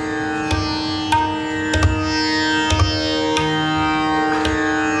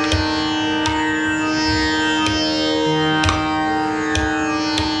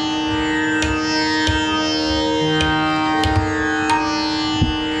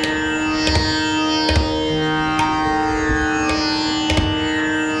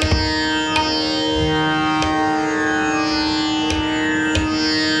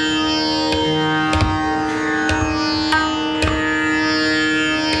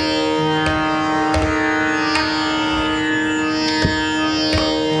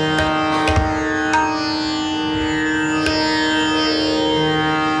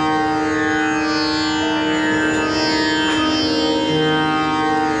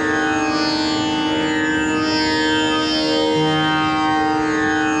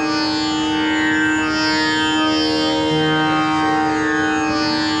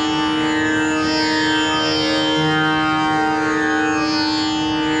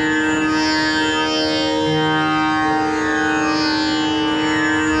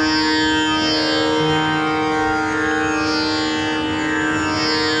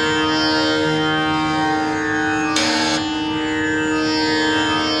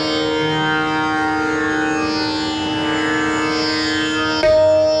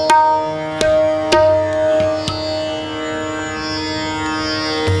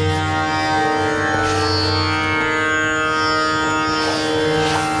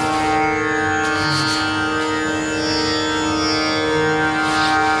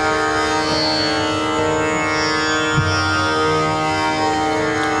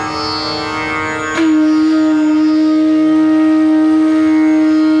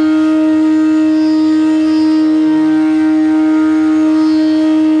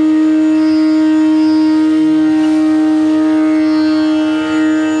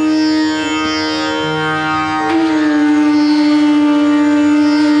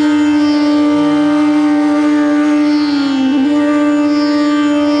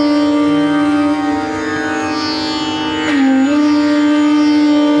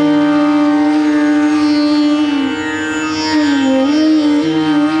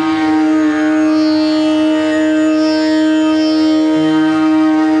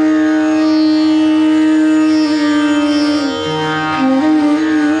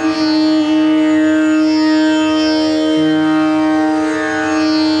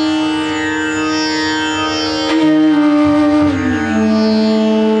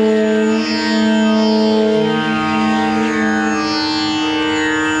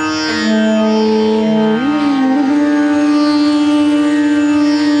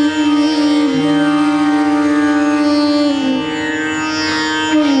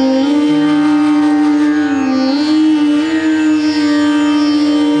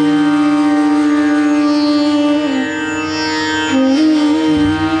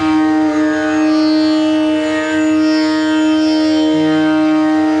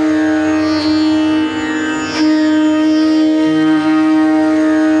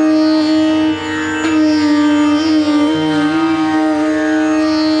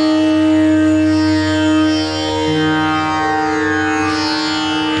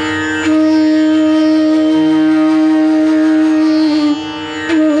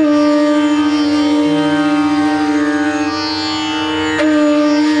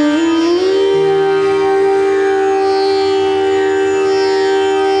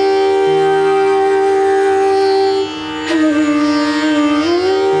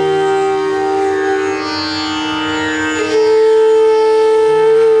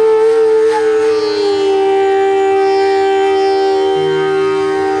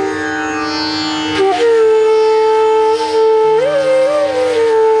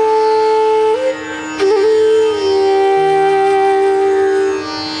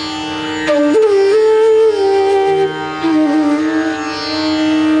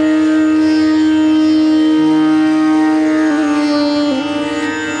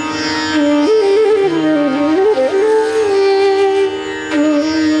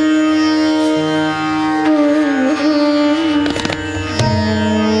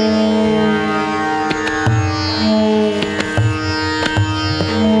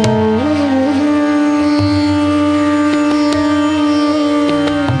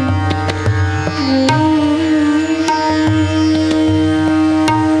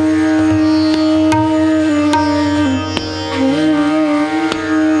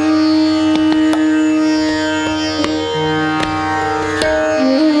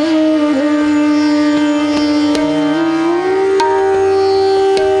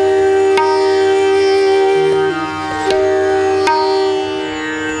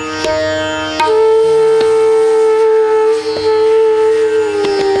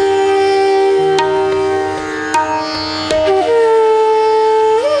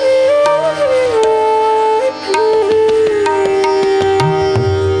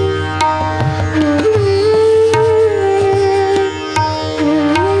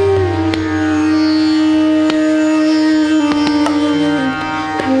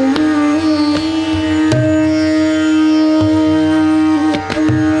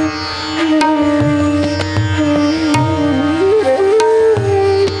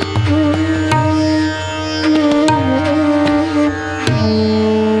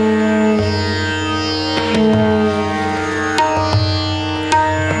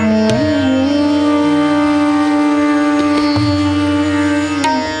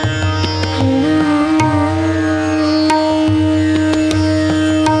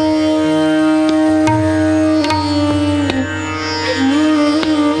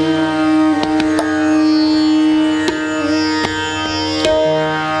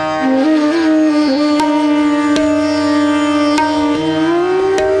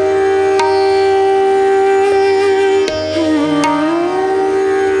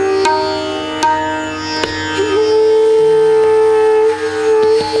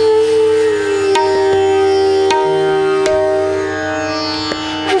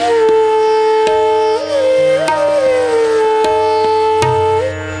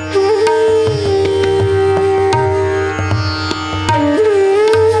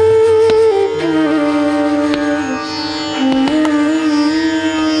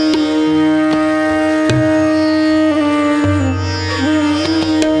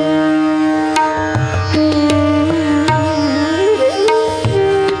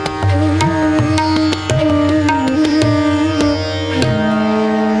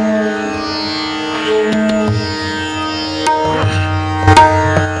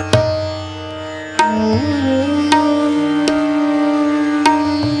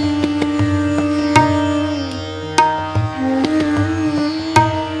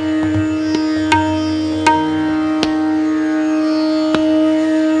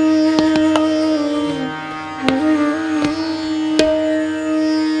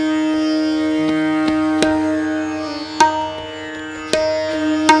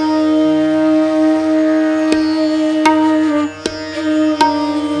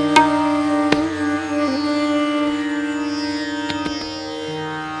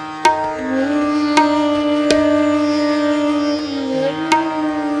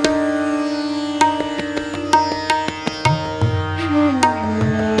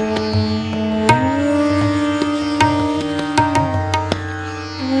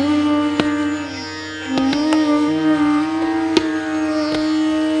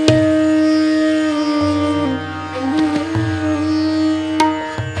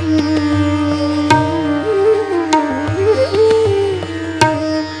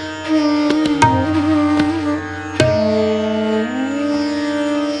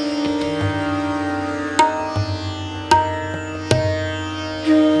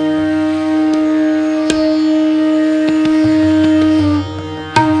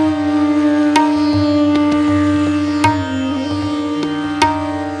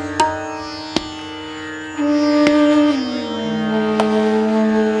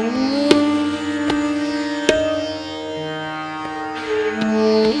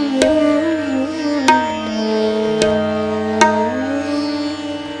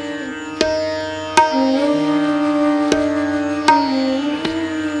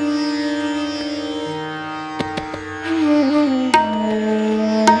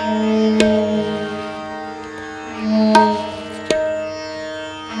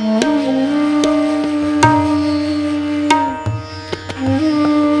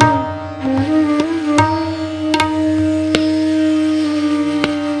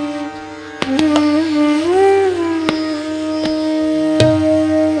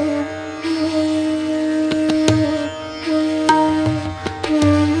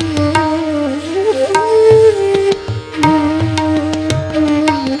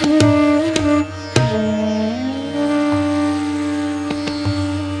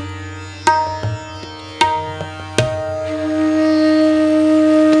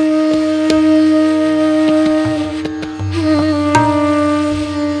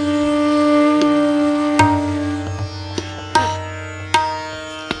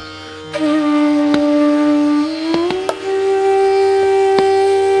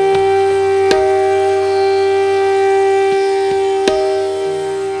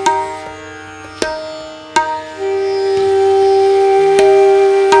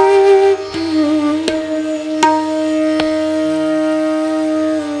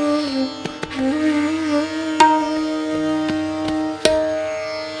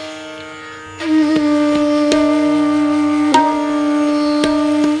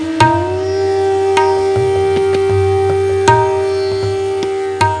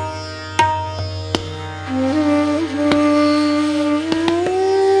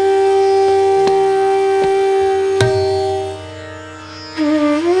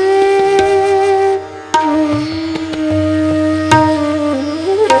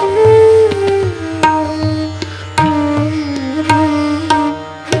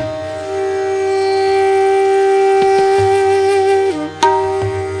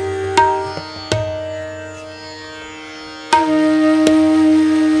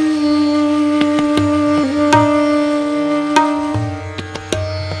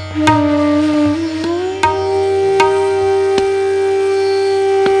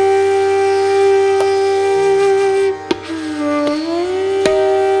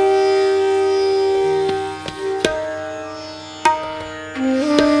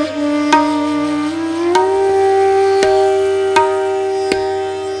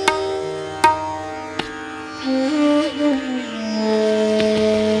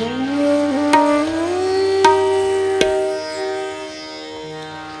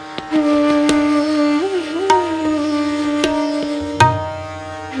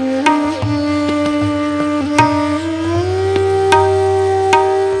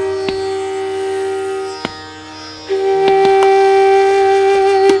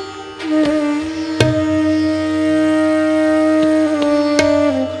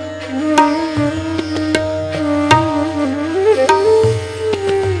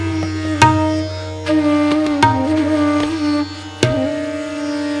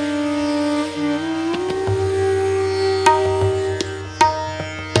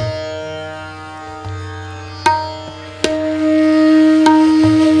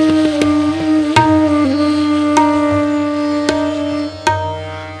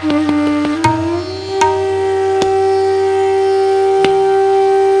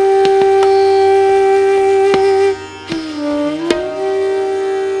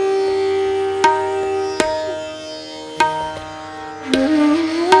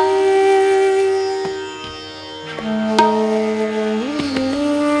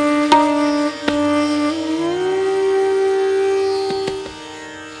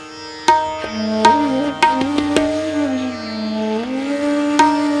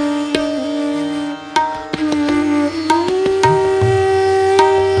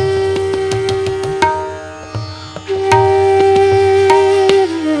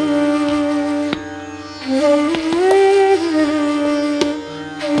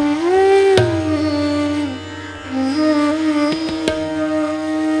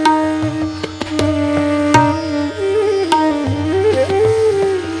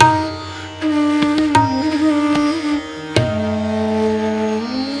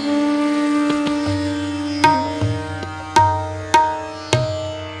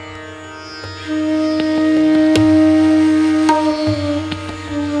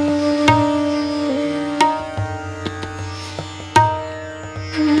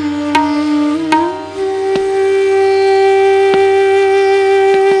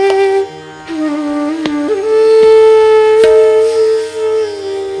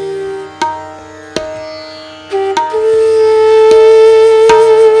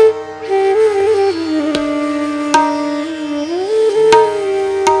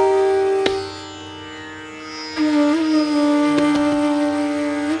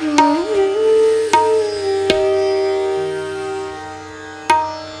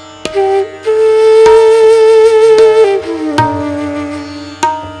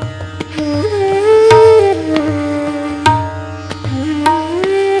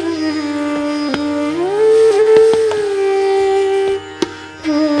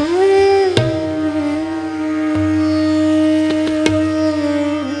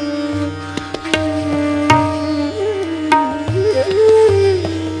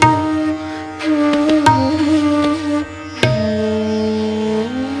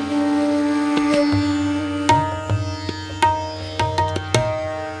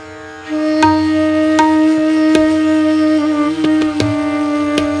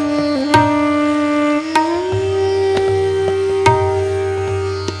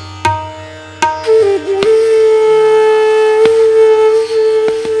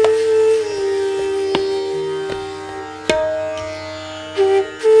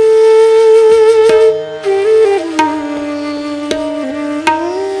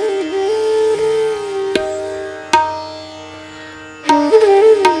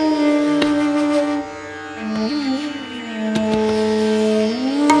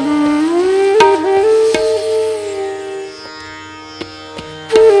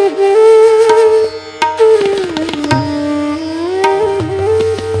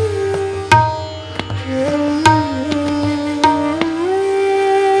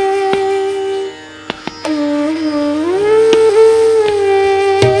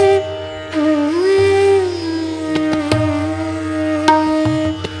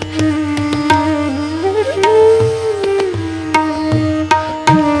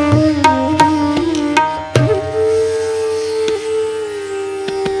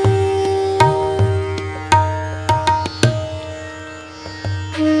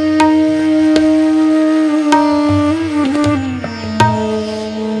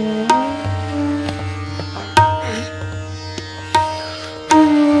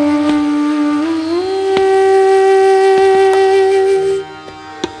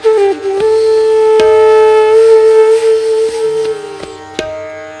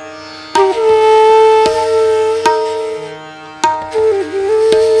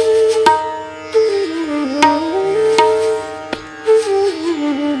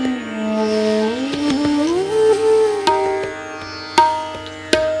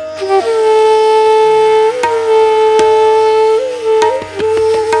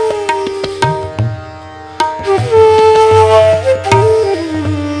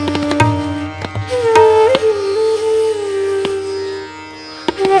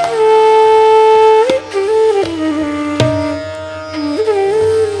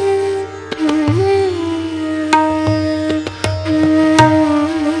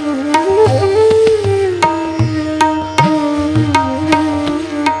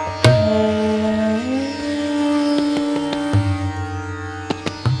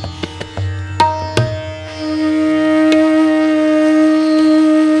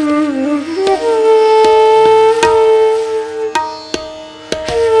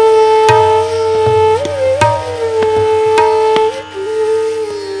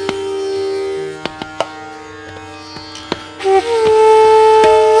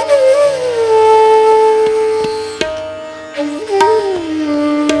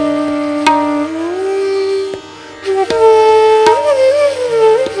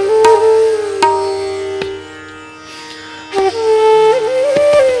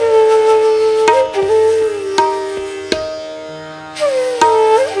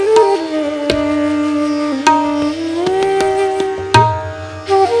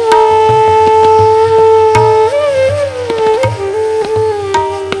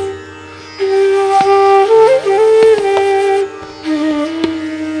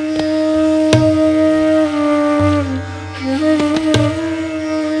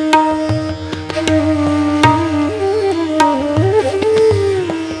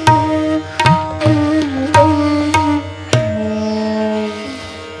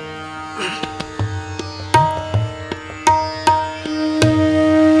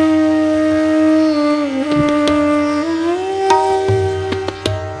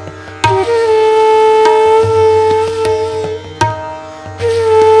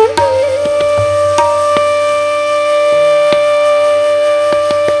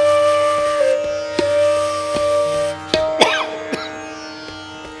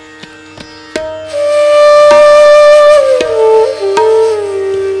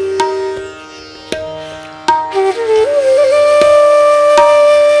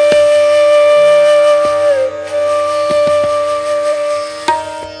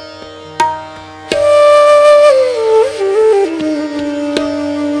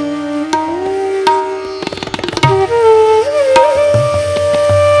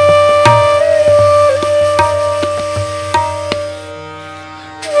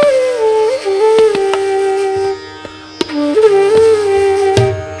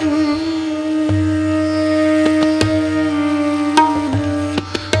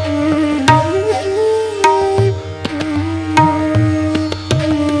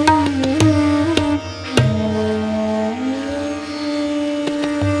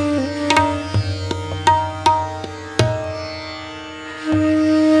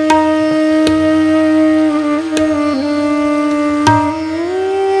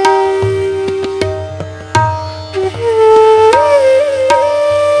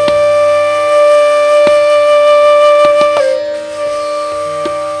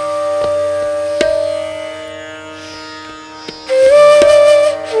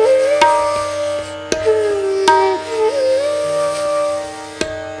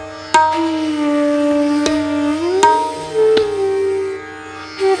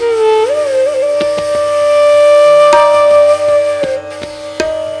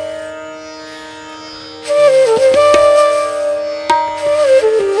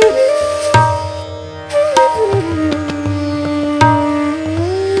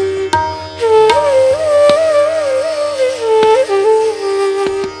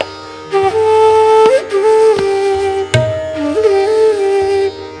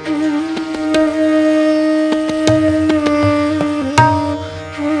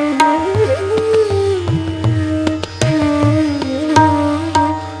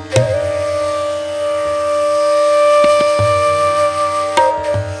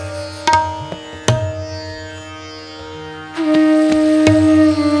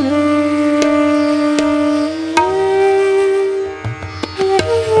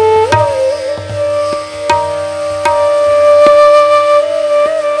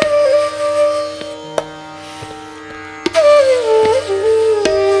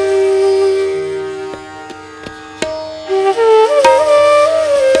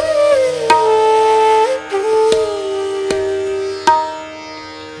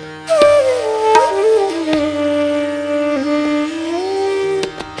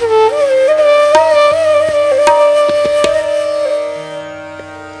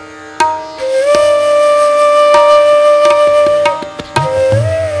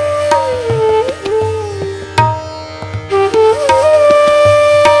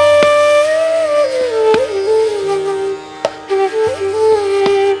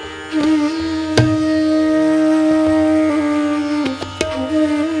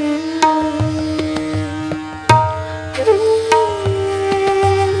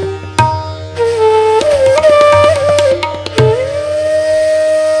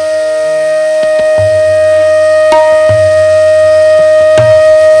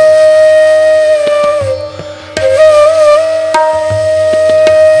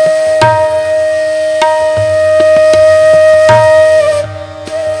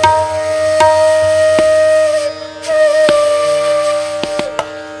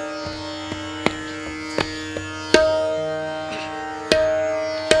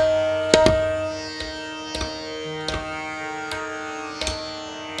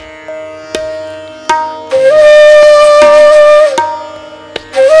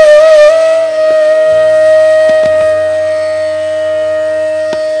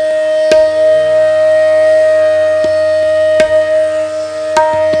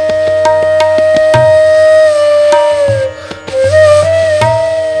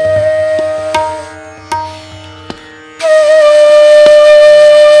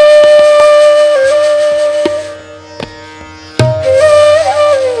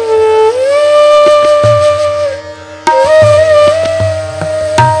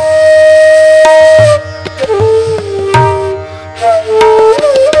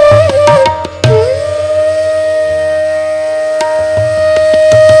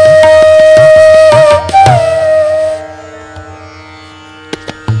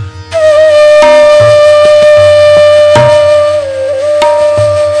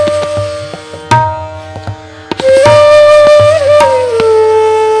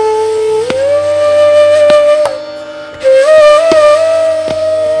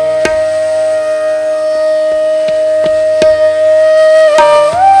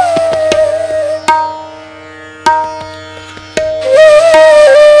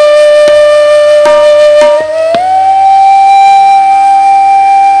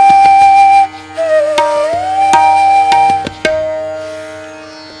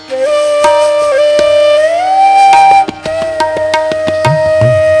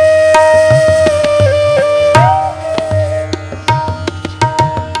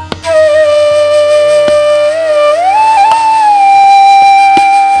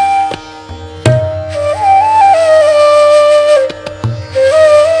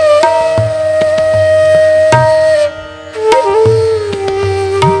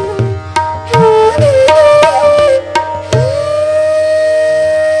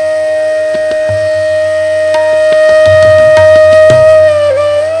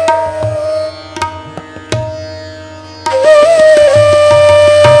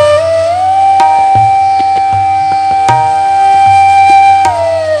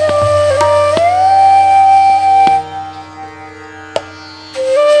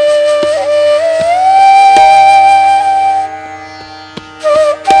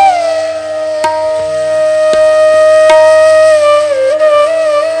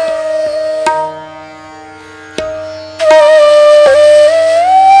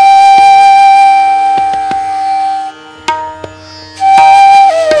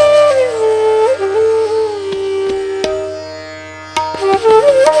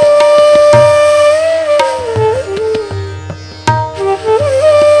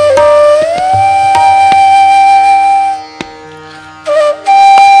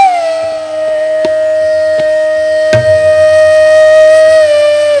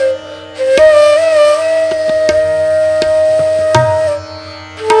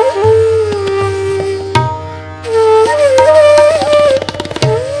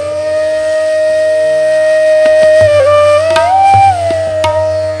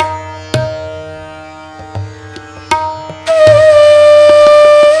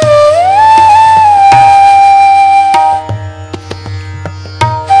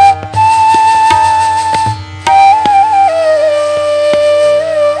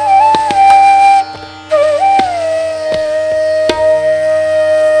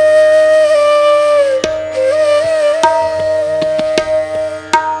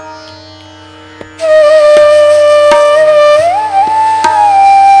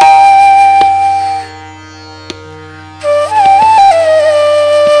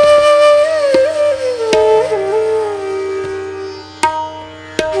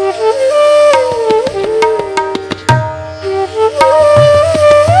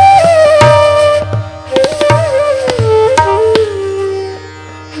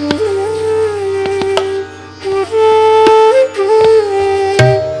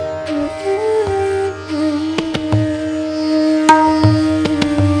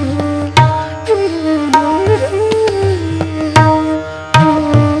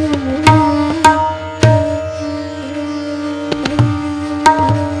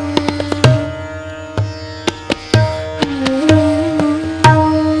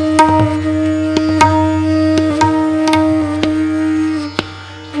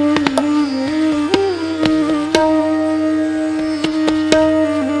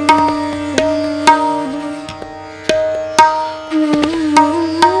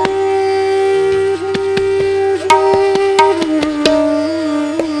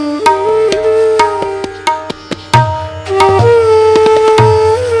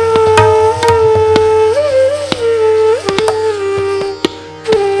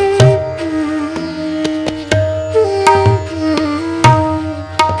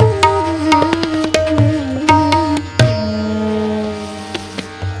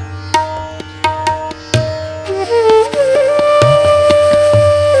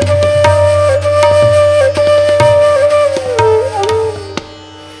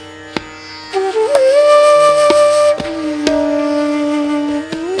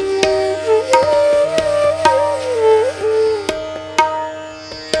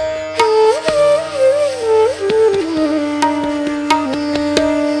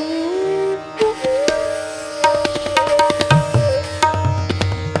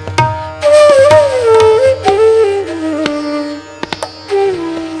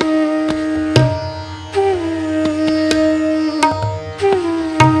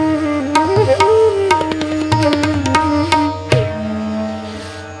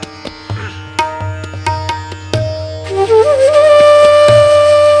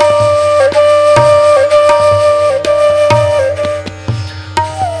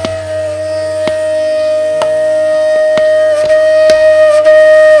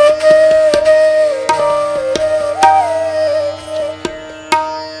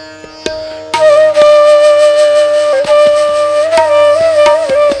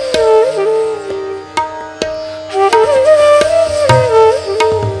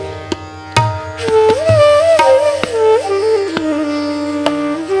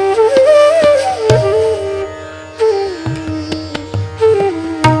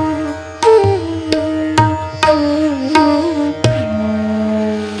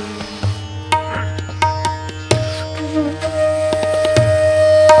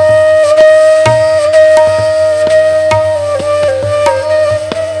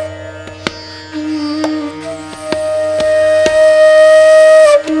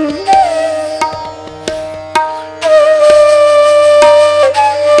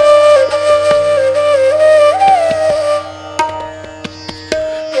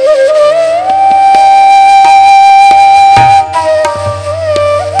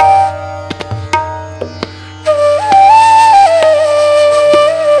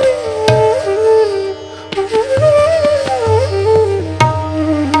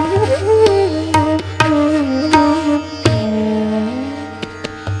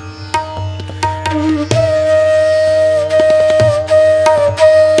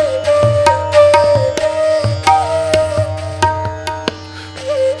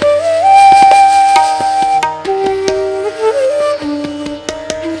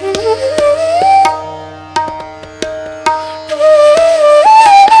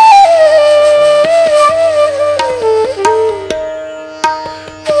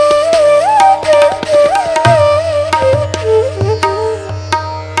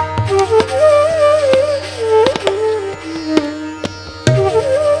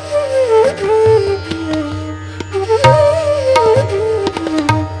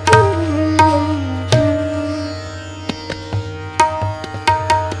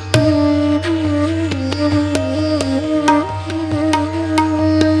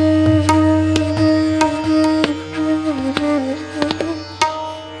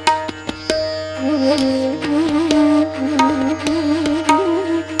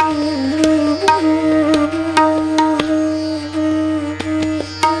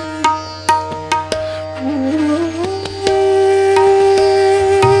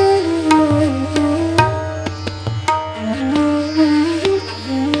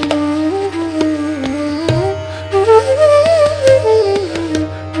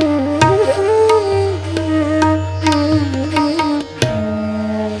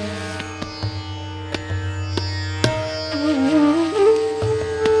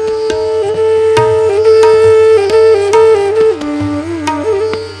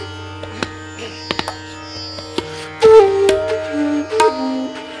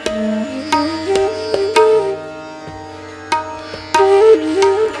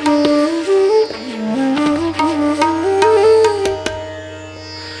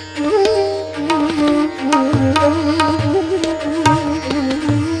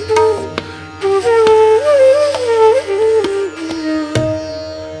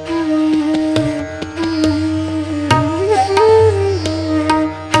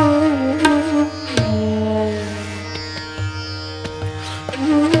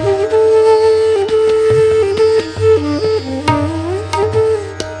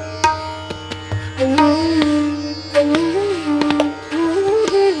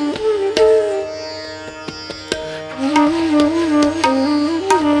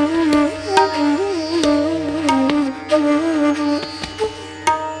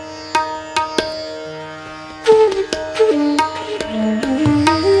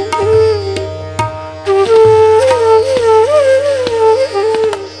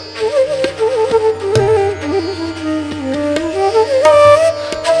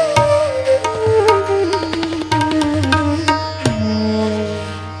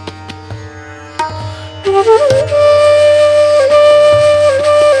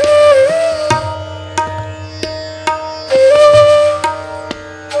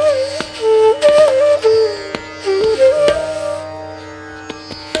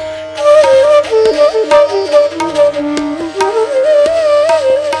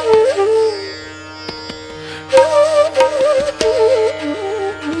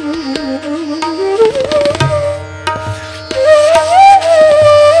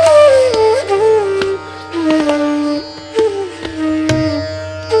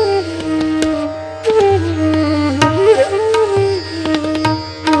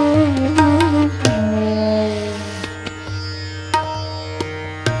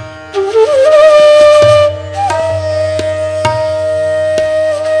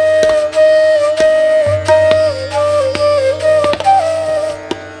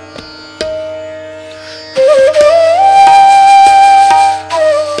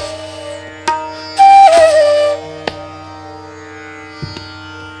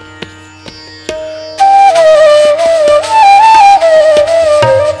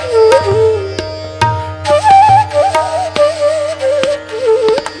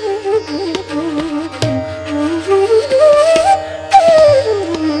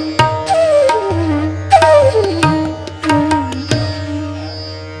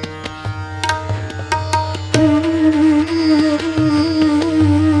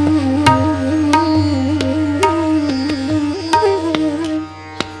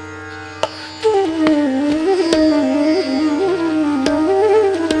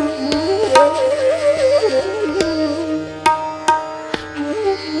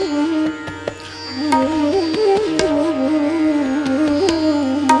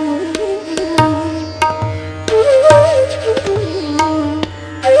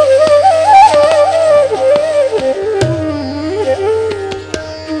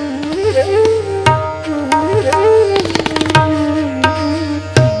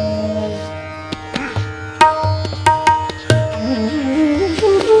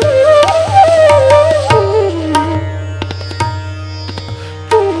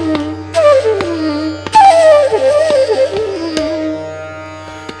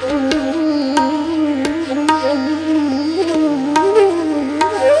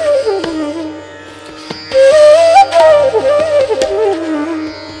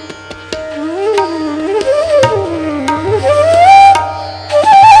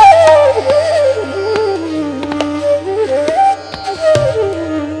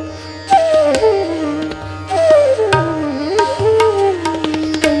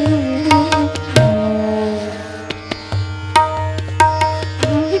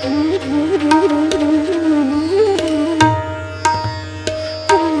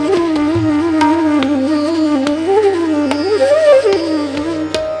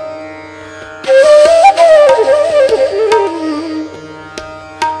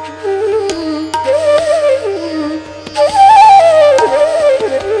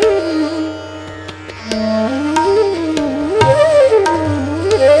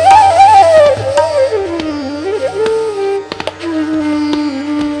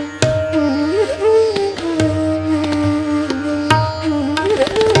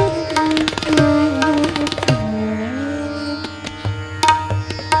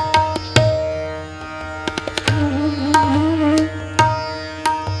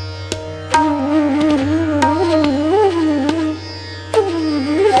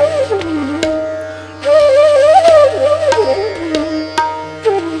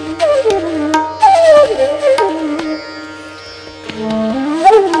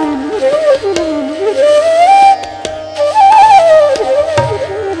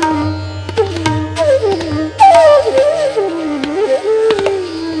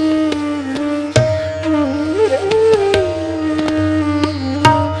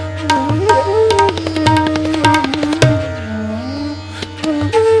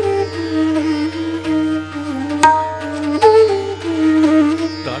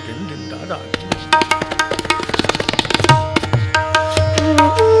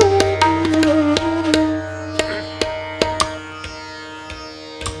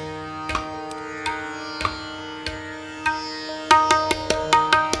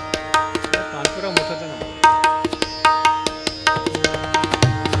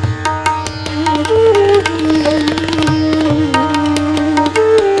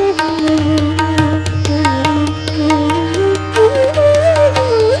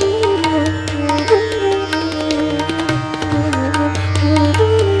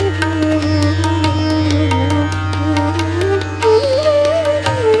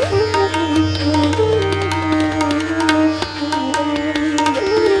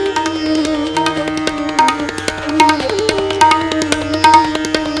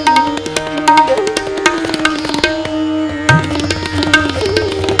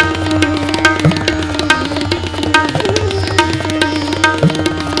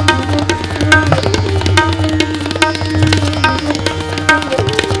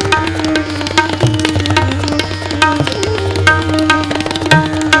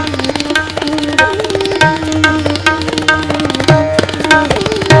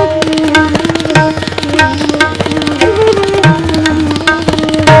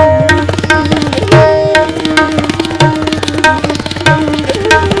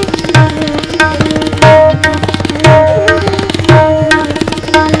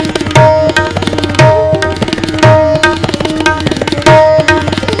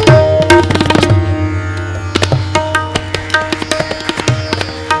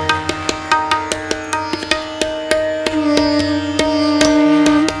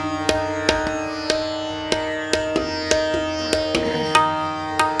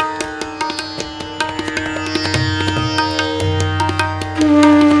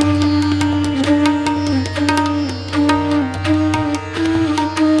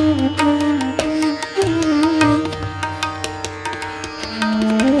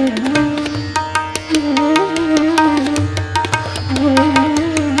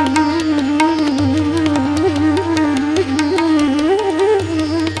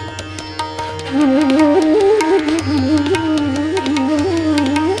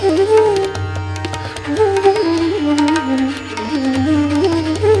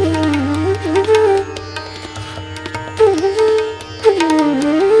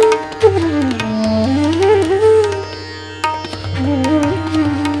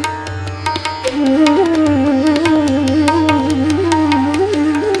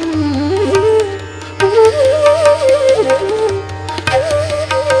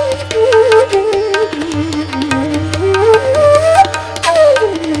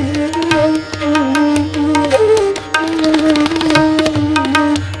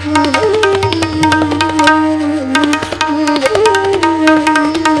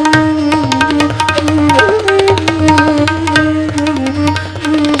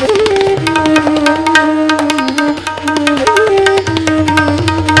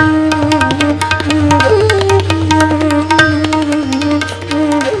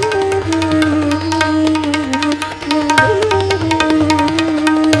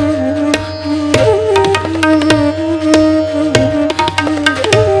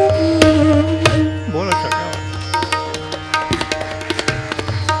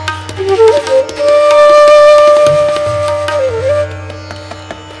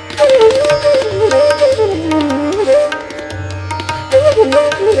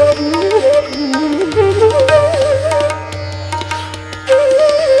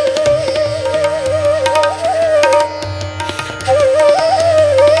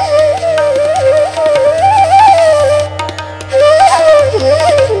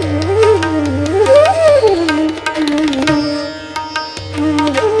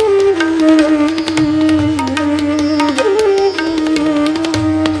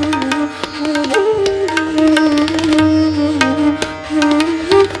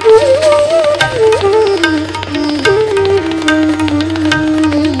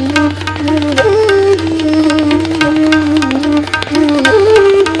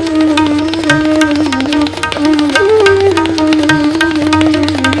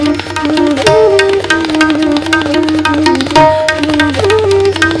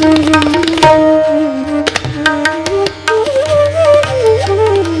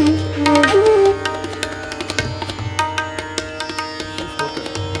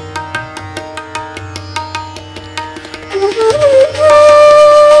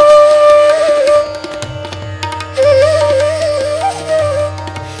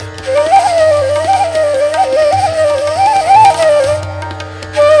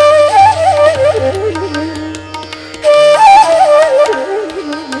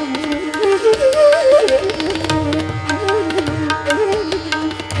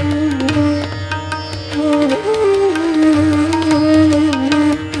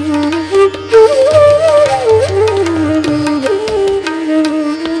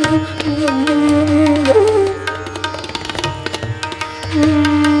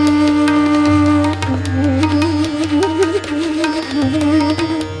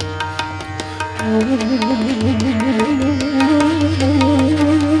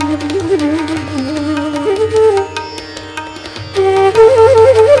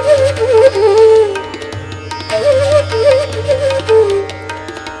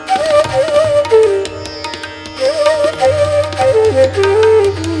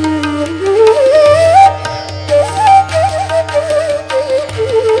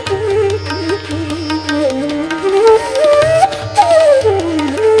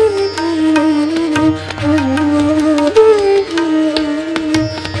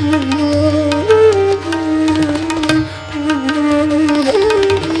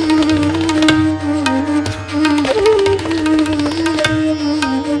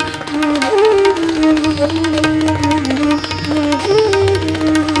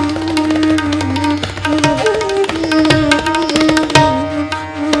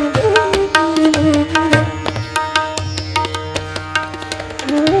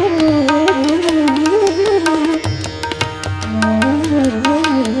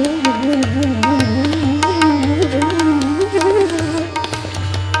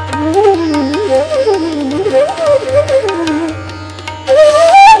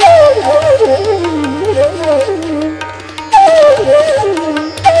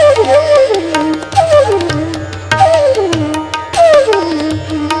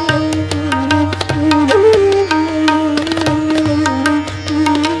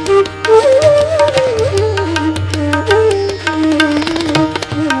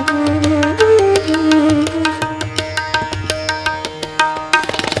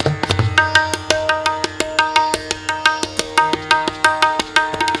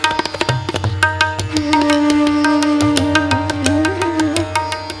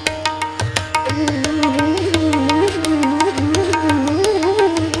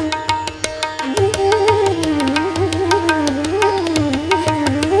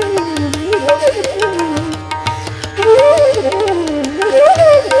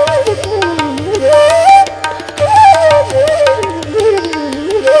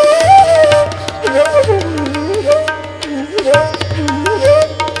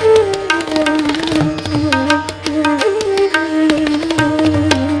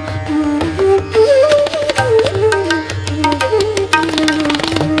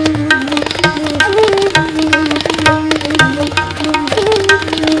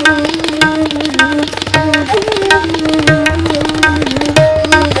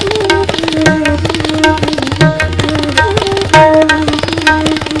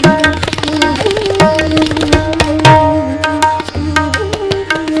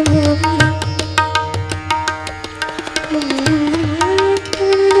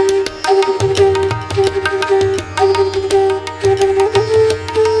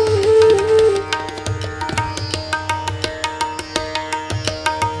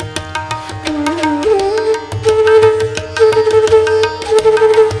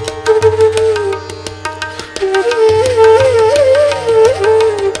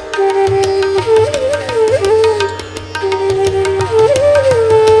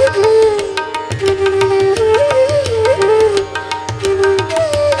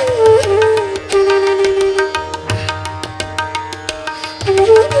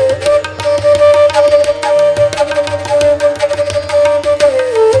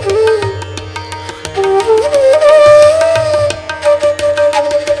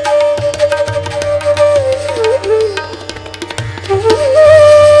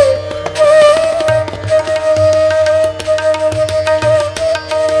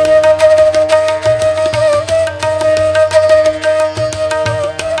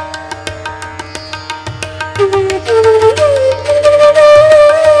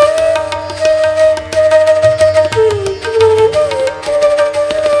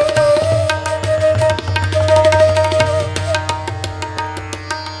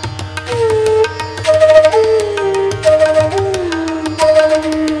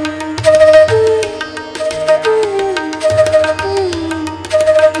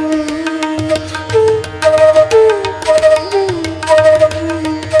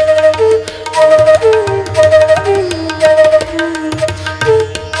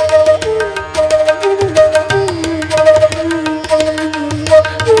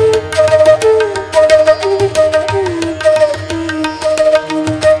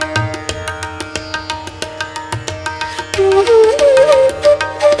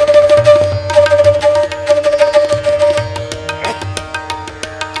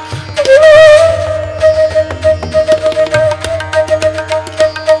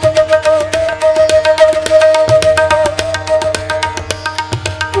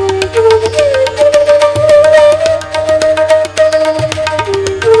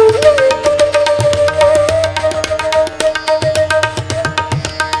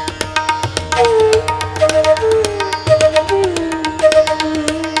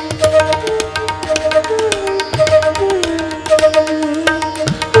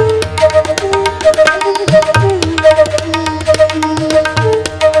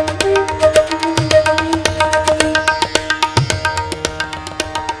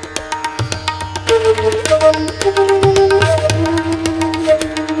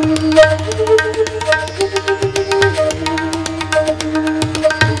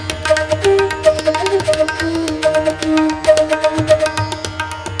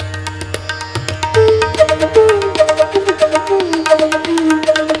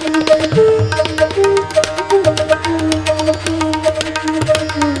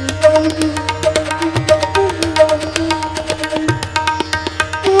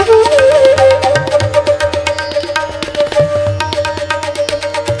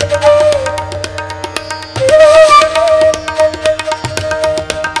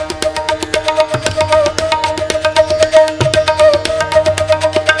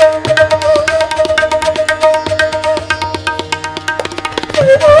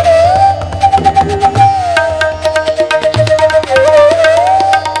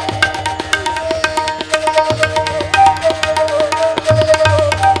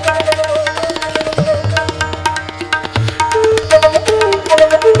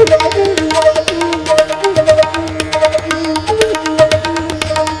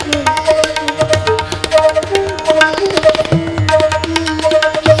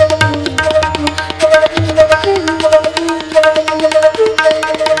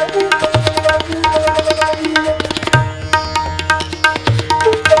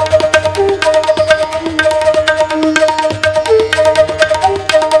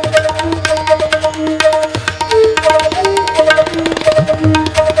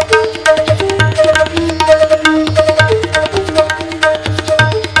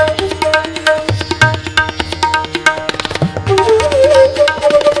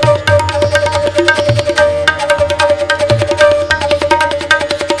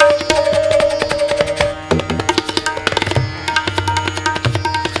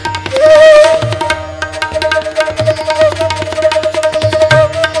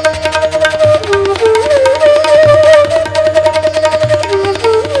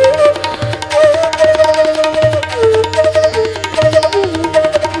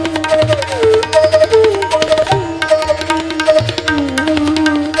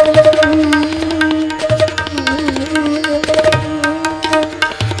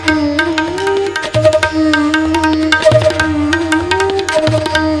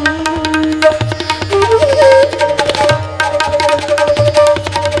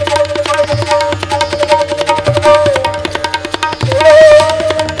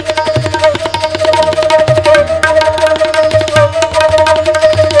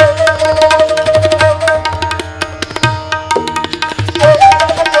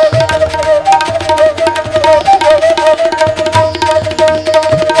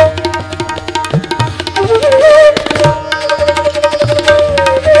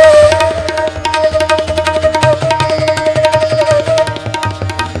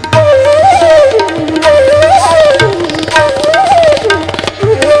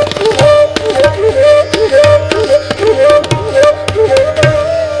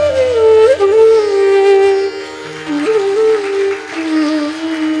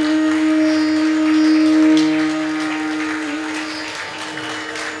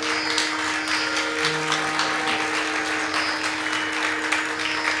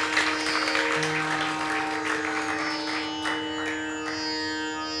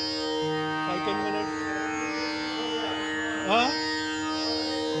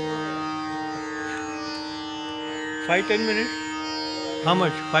 5-10 minutes. How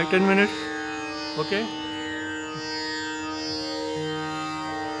much? 5-10 minutes. Okay.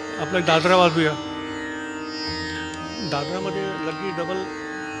 आपला दादरा वाजूया. दादरामध्ये लग्गी डबल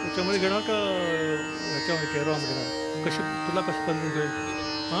याच्यामध्ये घेणार का ह्याच्यामध्ये केरळमध्ये घेणार? कशी तुला कसं कन्व्हिन्स होईल?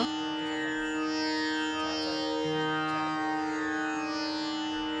 हां.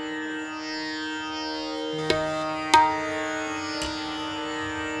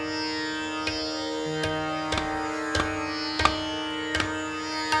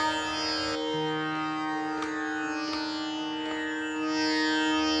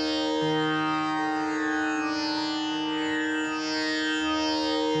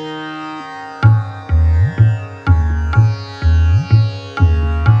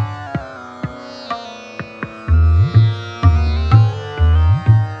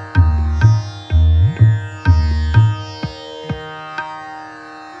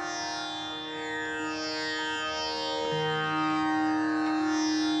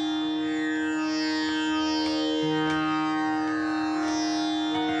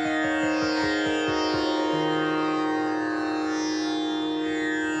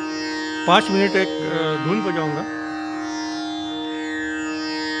 5 मिनट एक धुन बजाऊंगा.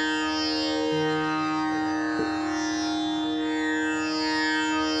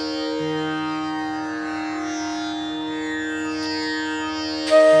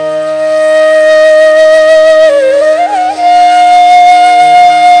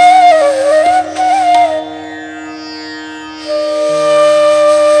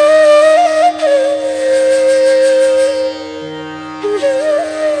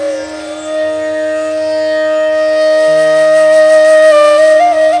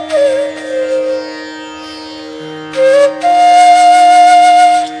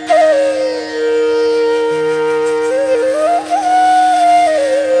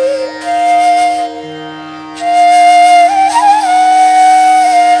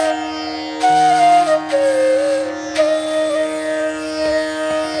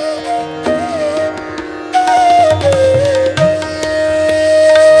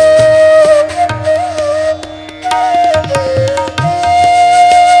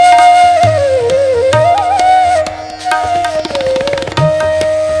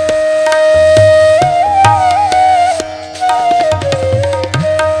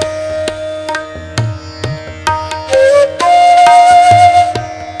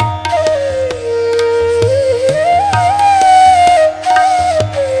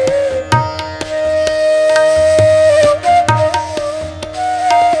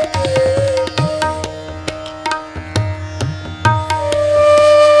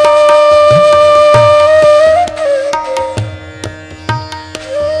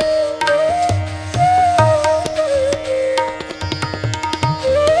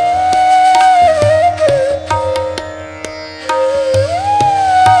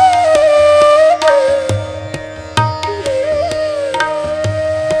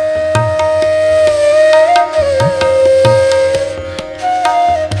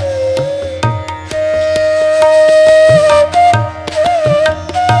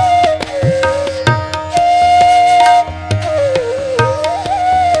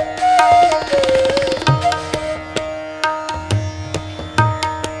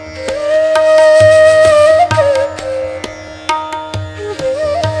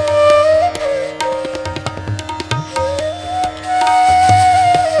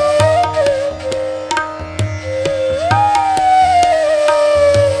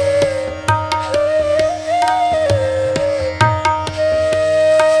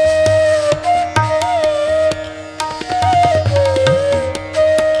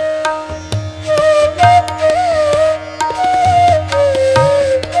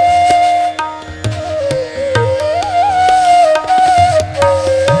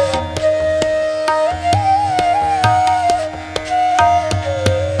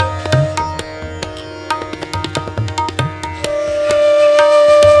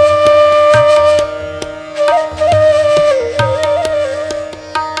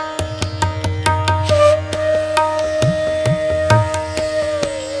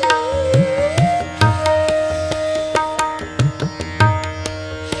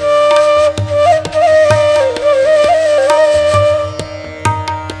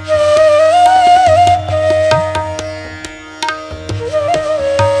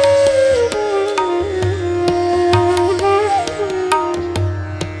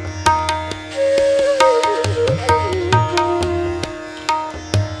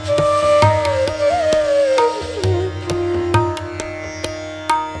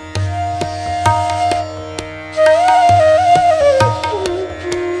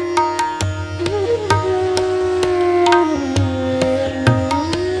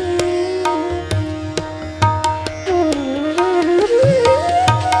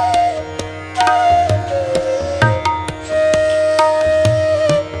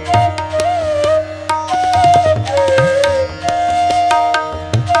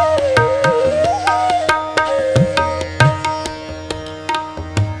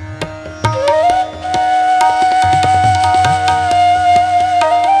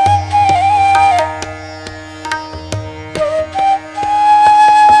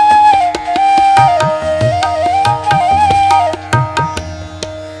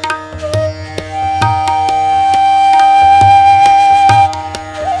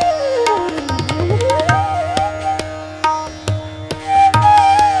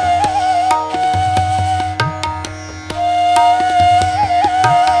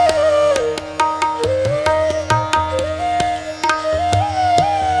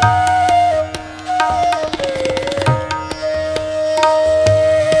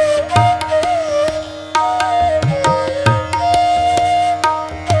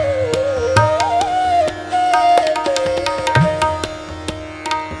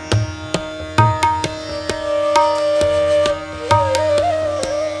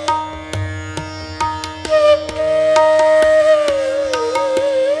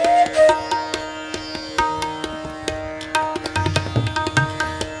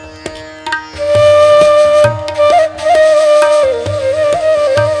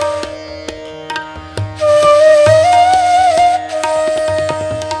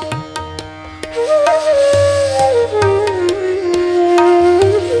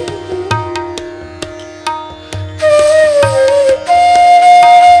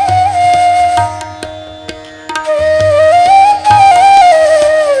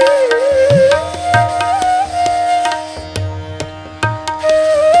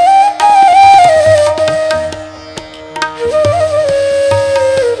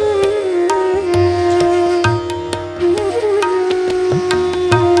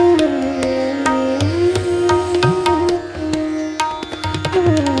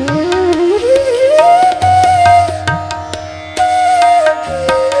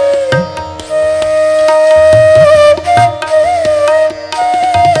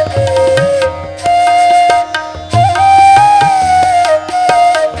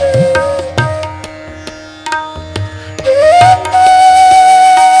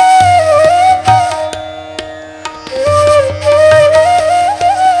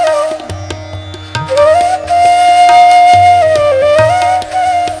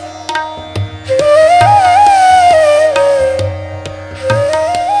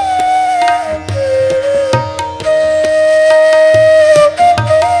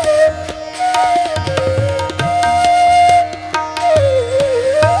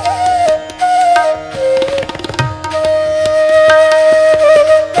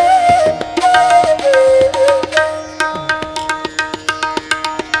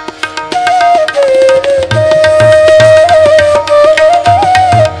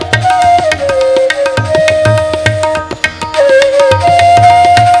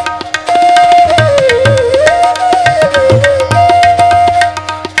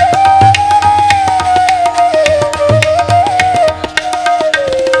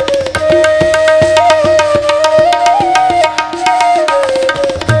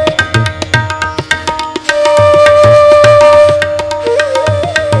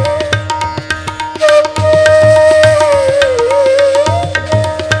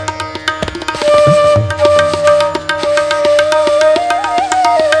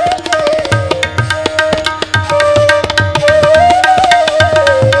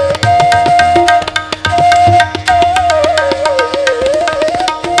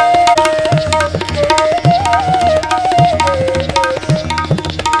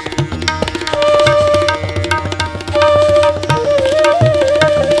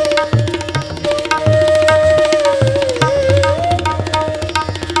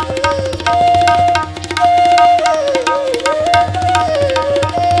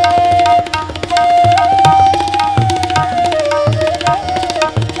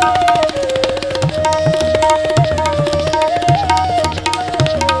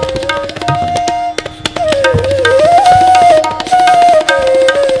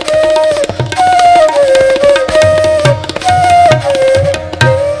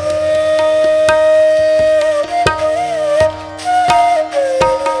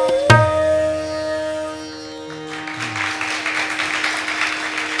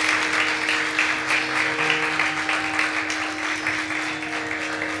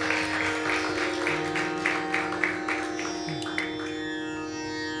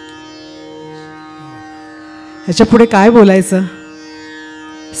 ह्याच्या पुढे काय बोलायचं?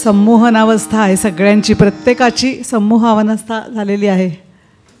 संमोहनावस्था आहे सगळ्यांची, प्रत्येकाची संमोहनावस्था झालेली आहे.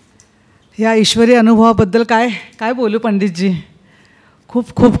 ह्या ईश्वरी अनुभवाबद्दल काय काय बोलू पंडितजी.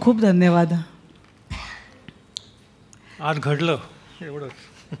 खूप खूप खूप धन्यवाद. आज घडलं एवढंच.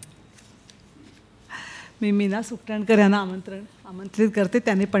 मी मीना सुकटणकर यांना आमंत्रित करते,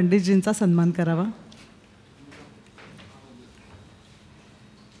 त्याने पंडितजींचा सन्मान करावा.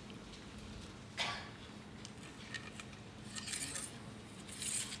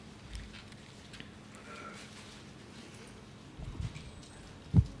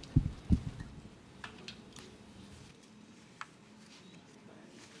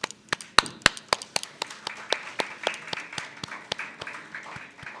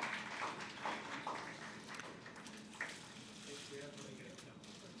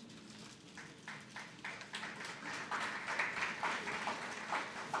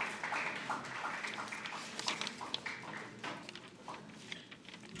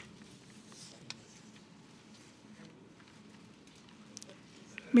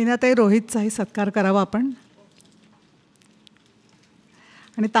 मीनाताई रोहितचाही सत्कार करावा आपण.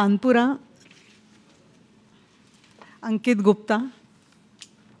 आणि तानपुरा अंकित गुप्ता,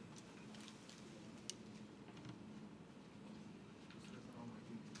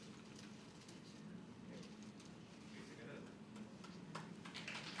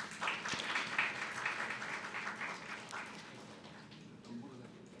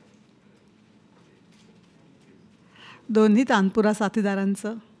 दोन्ही तानपुरा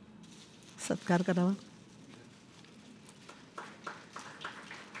साथीदारांचं सत्कार करावा.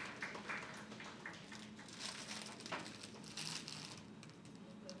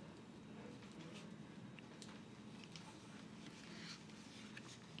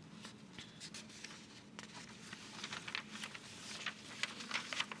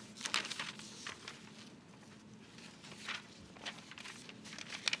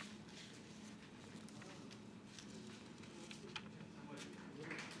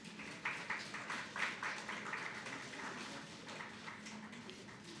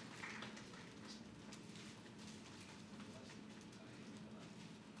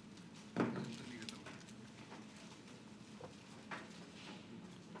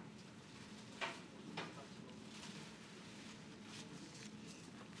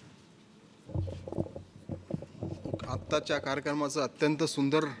 आत्ताच्या कार्यक्रमाचं अत्यंत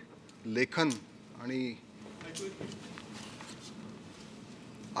सुंदर लेखन आणि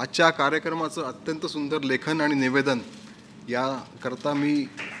आजच्या कार्यक्रमाचं अत्यंत सुंदर लेखन आणि निवेदन याकरता मी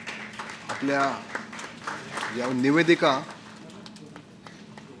आपल्या या निवेदिका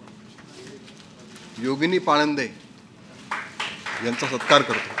योगिनी पाळंदे यांचा सत्कार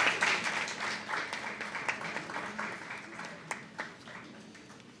करतो.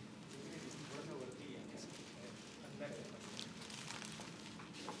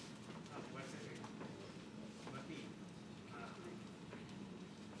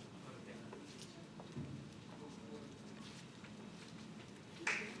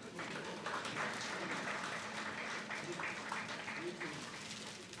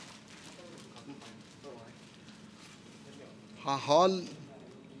 हा हॉल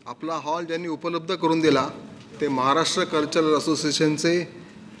आपला हॉल ज्यांनी उपलब्ध करून दिला ते महाराष्ट्र कल्चरल असोसिएशनचे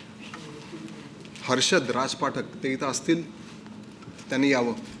हर्षद राजपाठक, ते इथं असतील, त्यांनी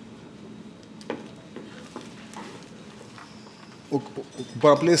यावं.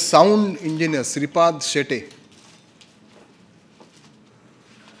 आपले sound engineer Shripad Shete,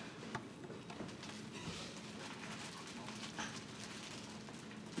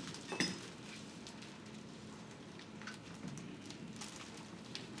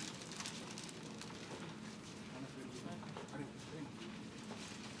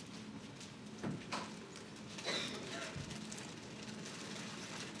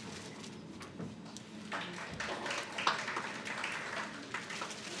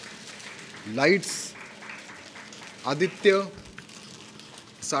 lights Aditya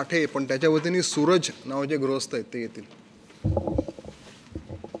साठे, पण त्याच्या वतीने सूरज नावाचे गृहस्थ आहेत ते येतील.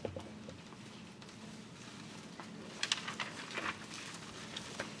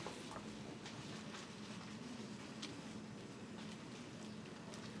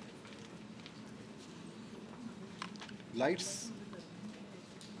 लाईट्स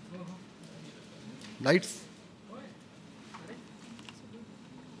लाईट्स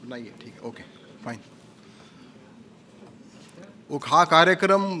नाही आहे, ठीक आहे, ओके फाईन. हा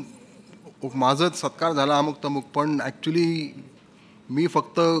कार्यक्रम माझंच सत्कार झाला अमुक तमुक, पण ॲक्च्युली मी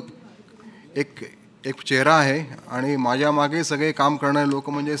फक्त एक चेहरा आहे आणि माझ्या मागे सगळे काम करणारे लोक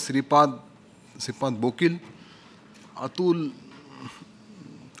म्हणजे श्रीपाद बोकील,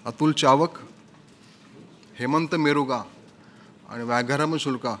 अतुल चावक, हेमंत मेरुगा आणि व्याघ्रम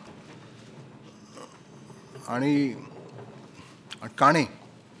शुल्का आणि काणे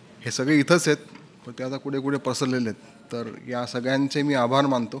हे सगळे इथंच आहेत, पण ते आता कुठे कुठे पसरलेले आहेत. तर या सगळ्यांचे मी आभार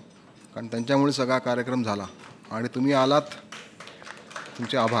मानतो, कारण त्यांच्यामुळे सगळा कार्यक्रम झाला आणि तुम्ही आलात,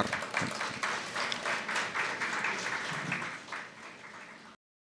 तुमचे आभार.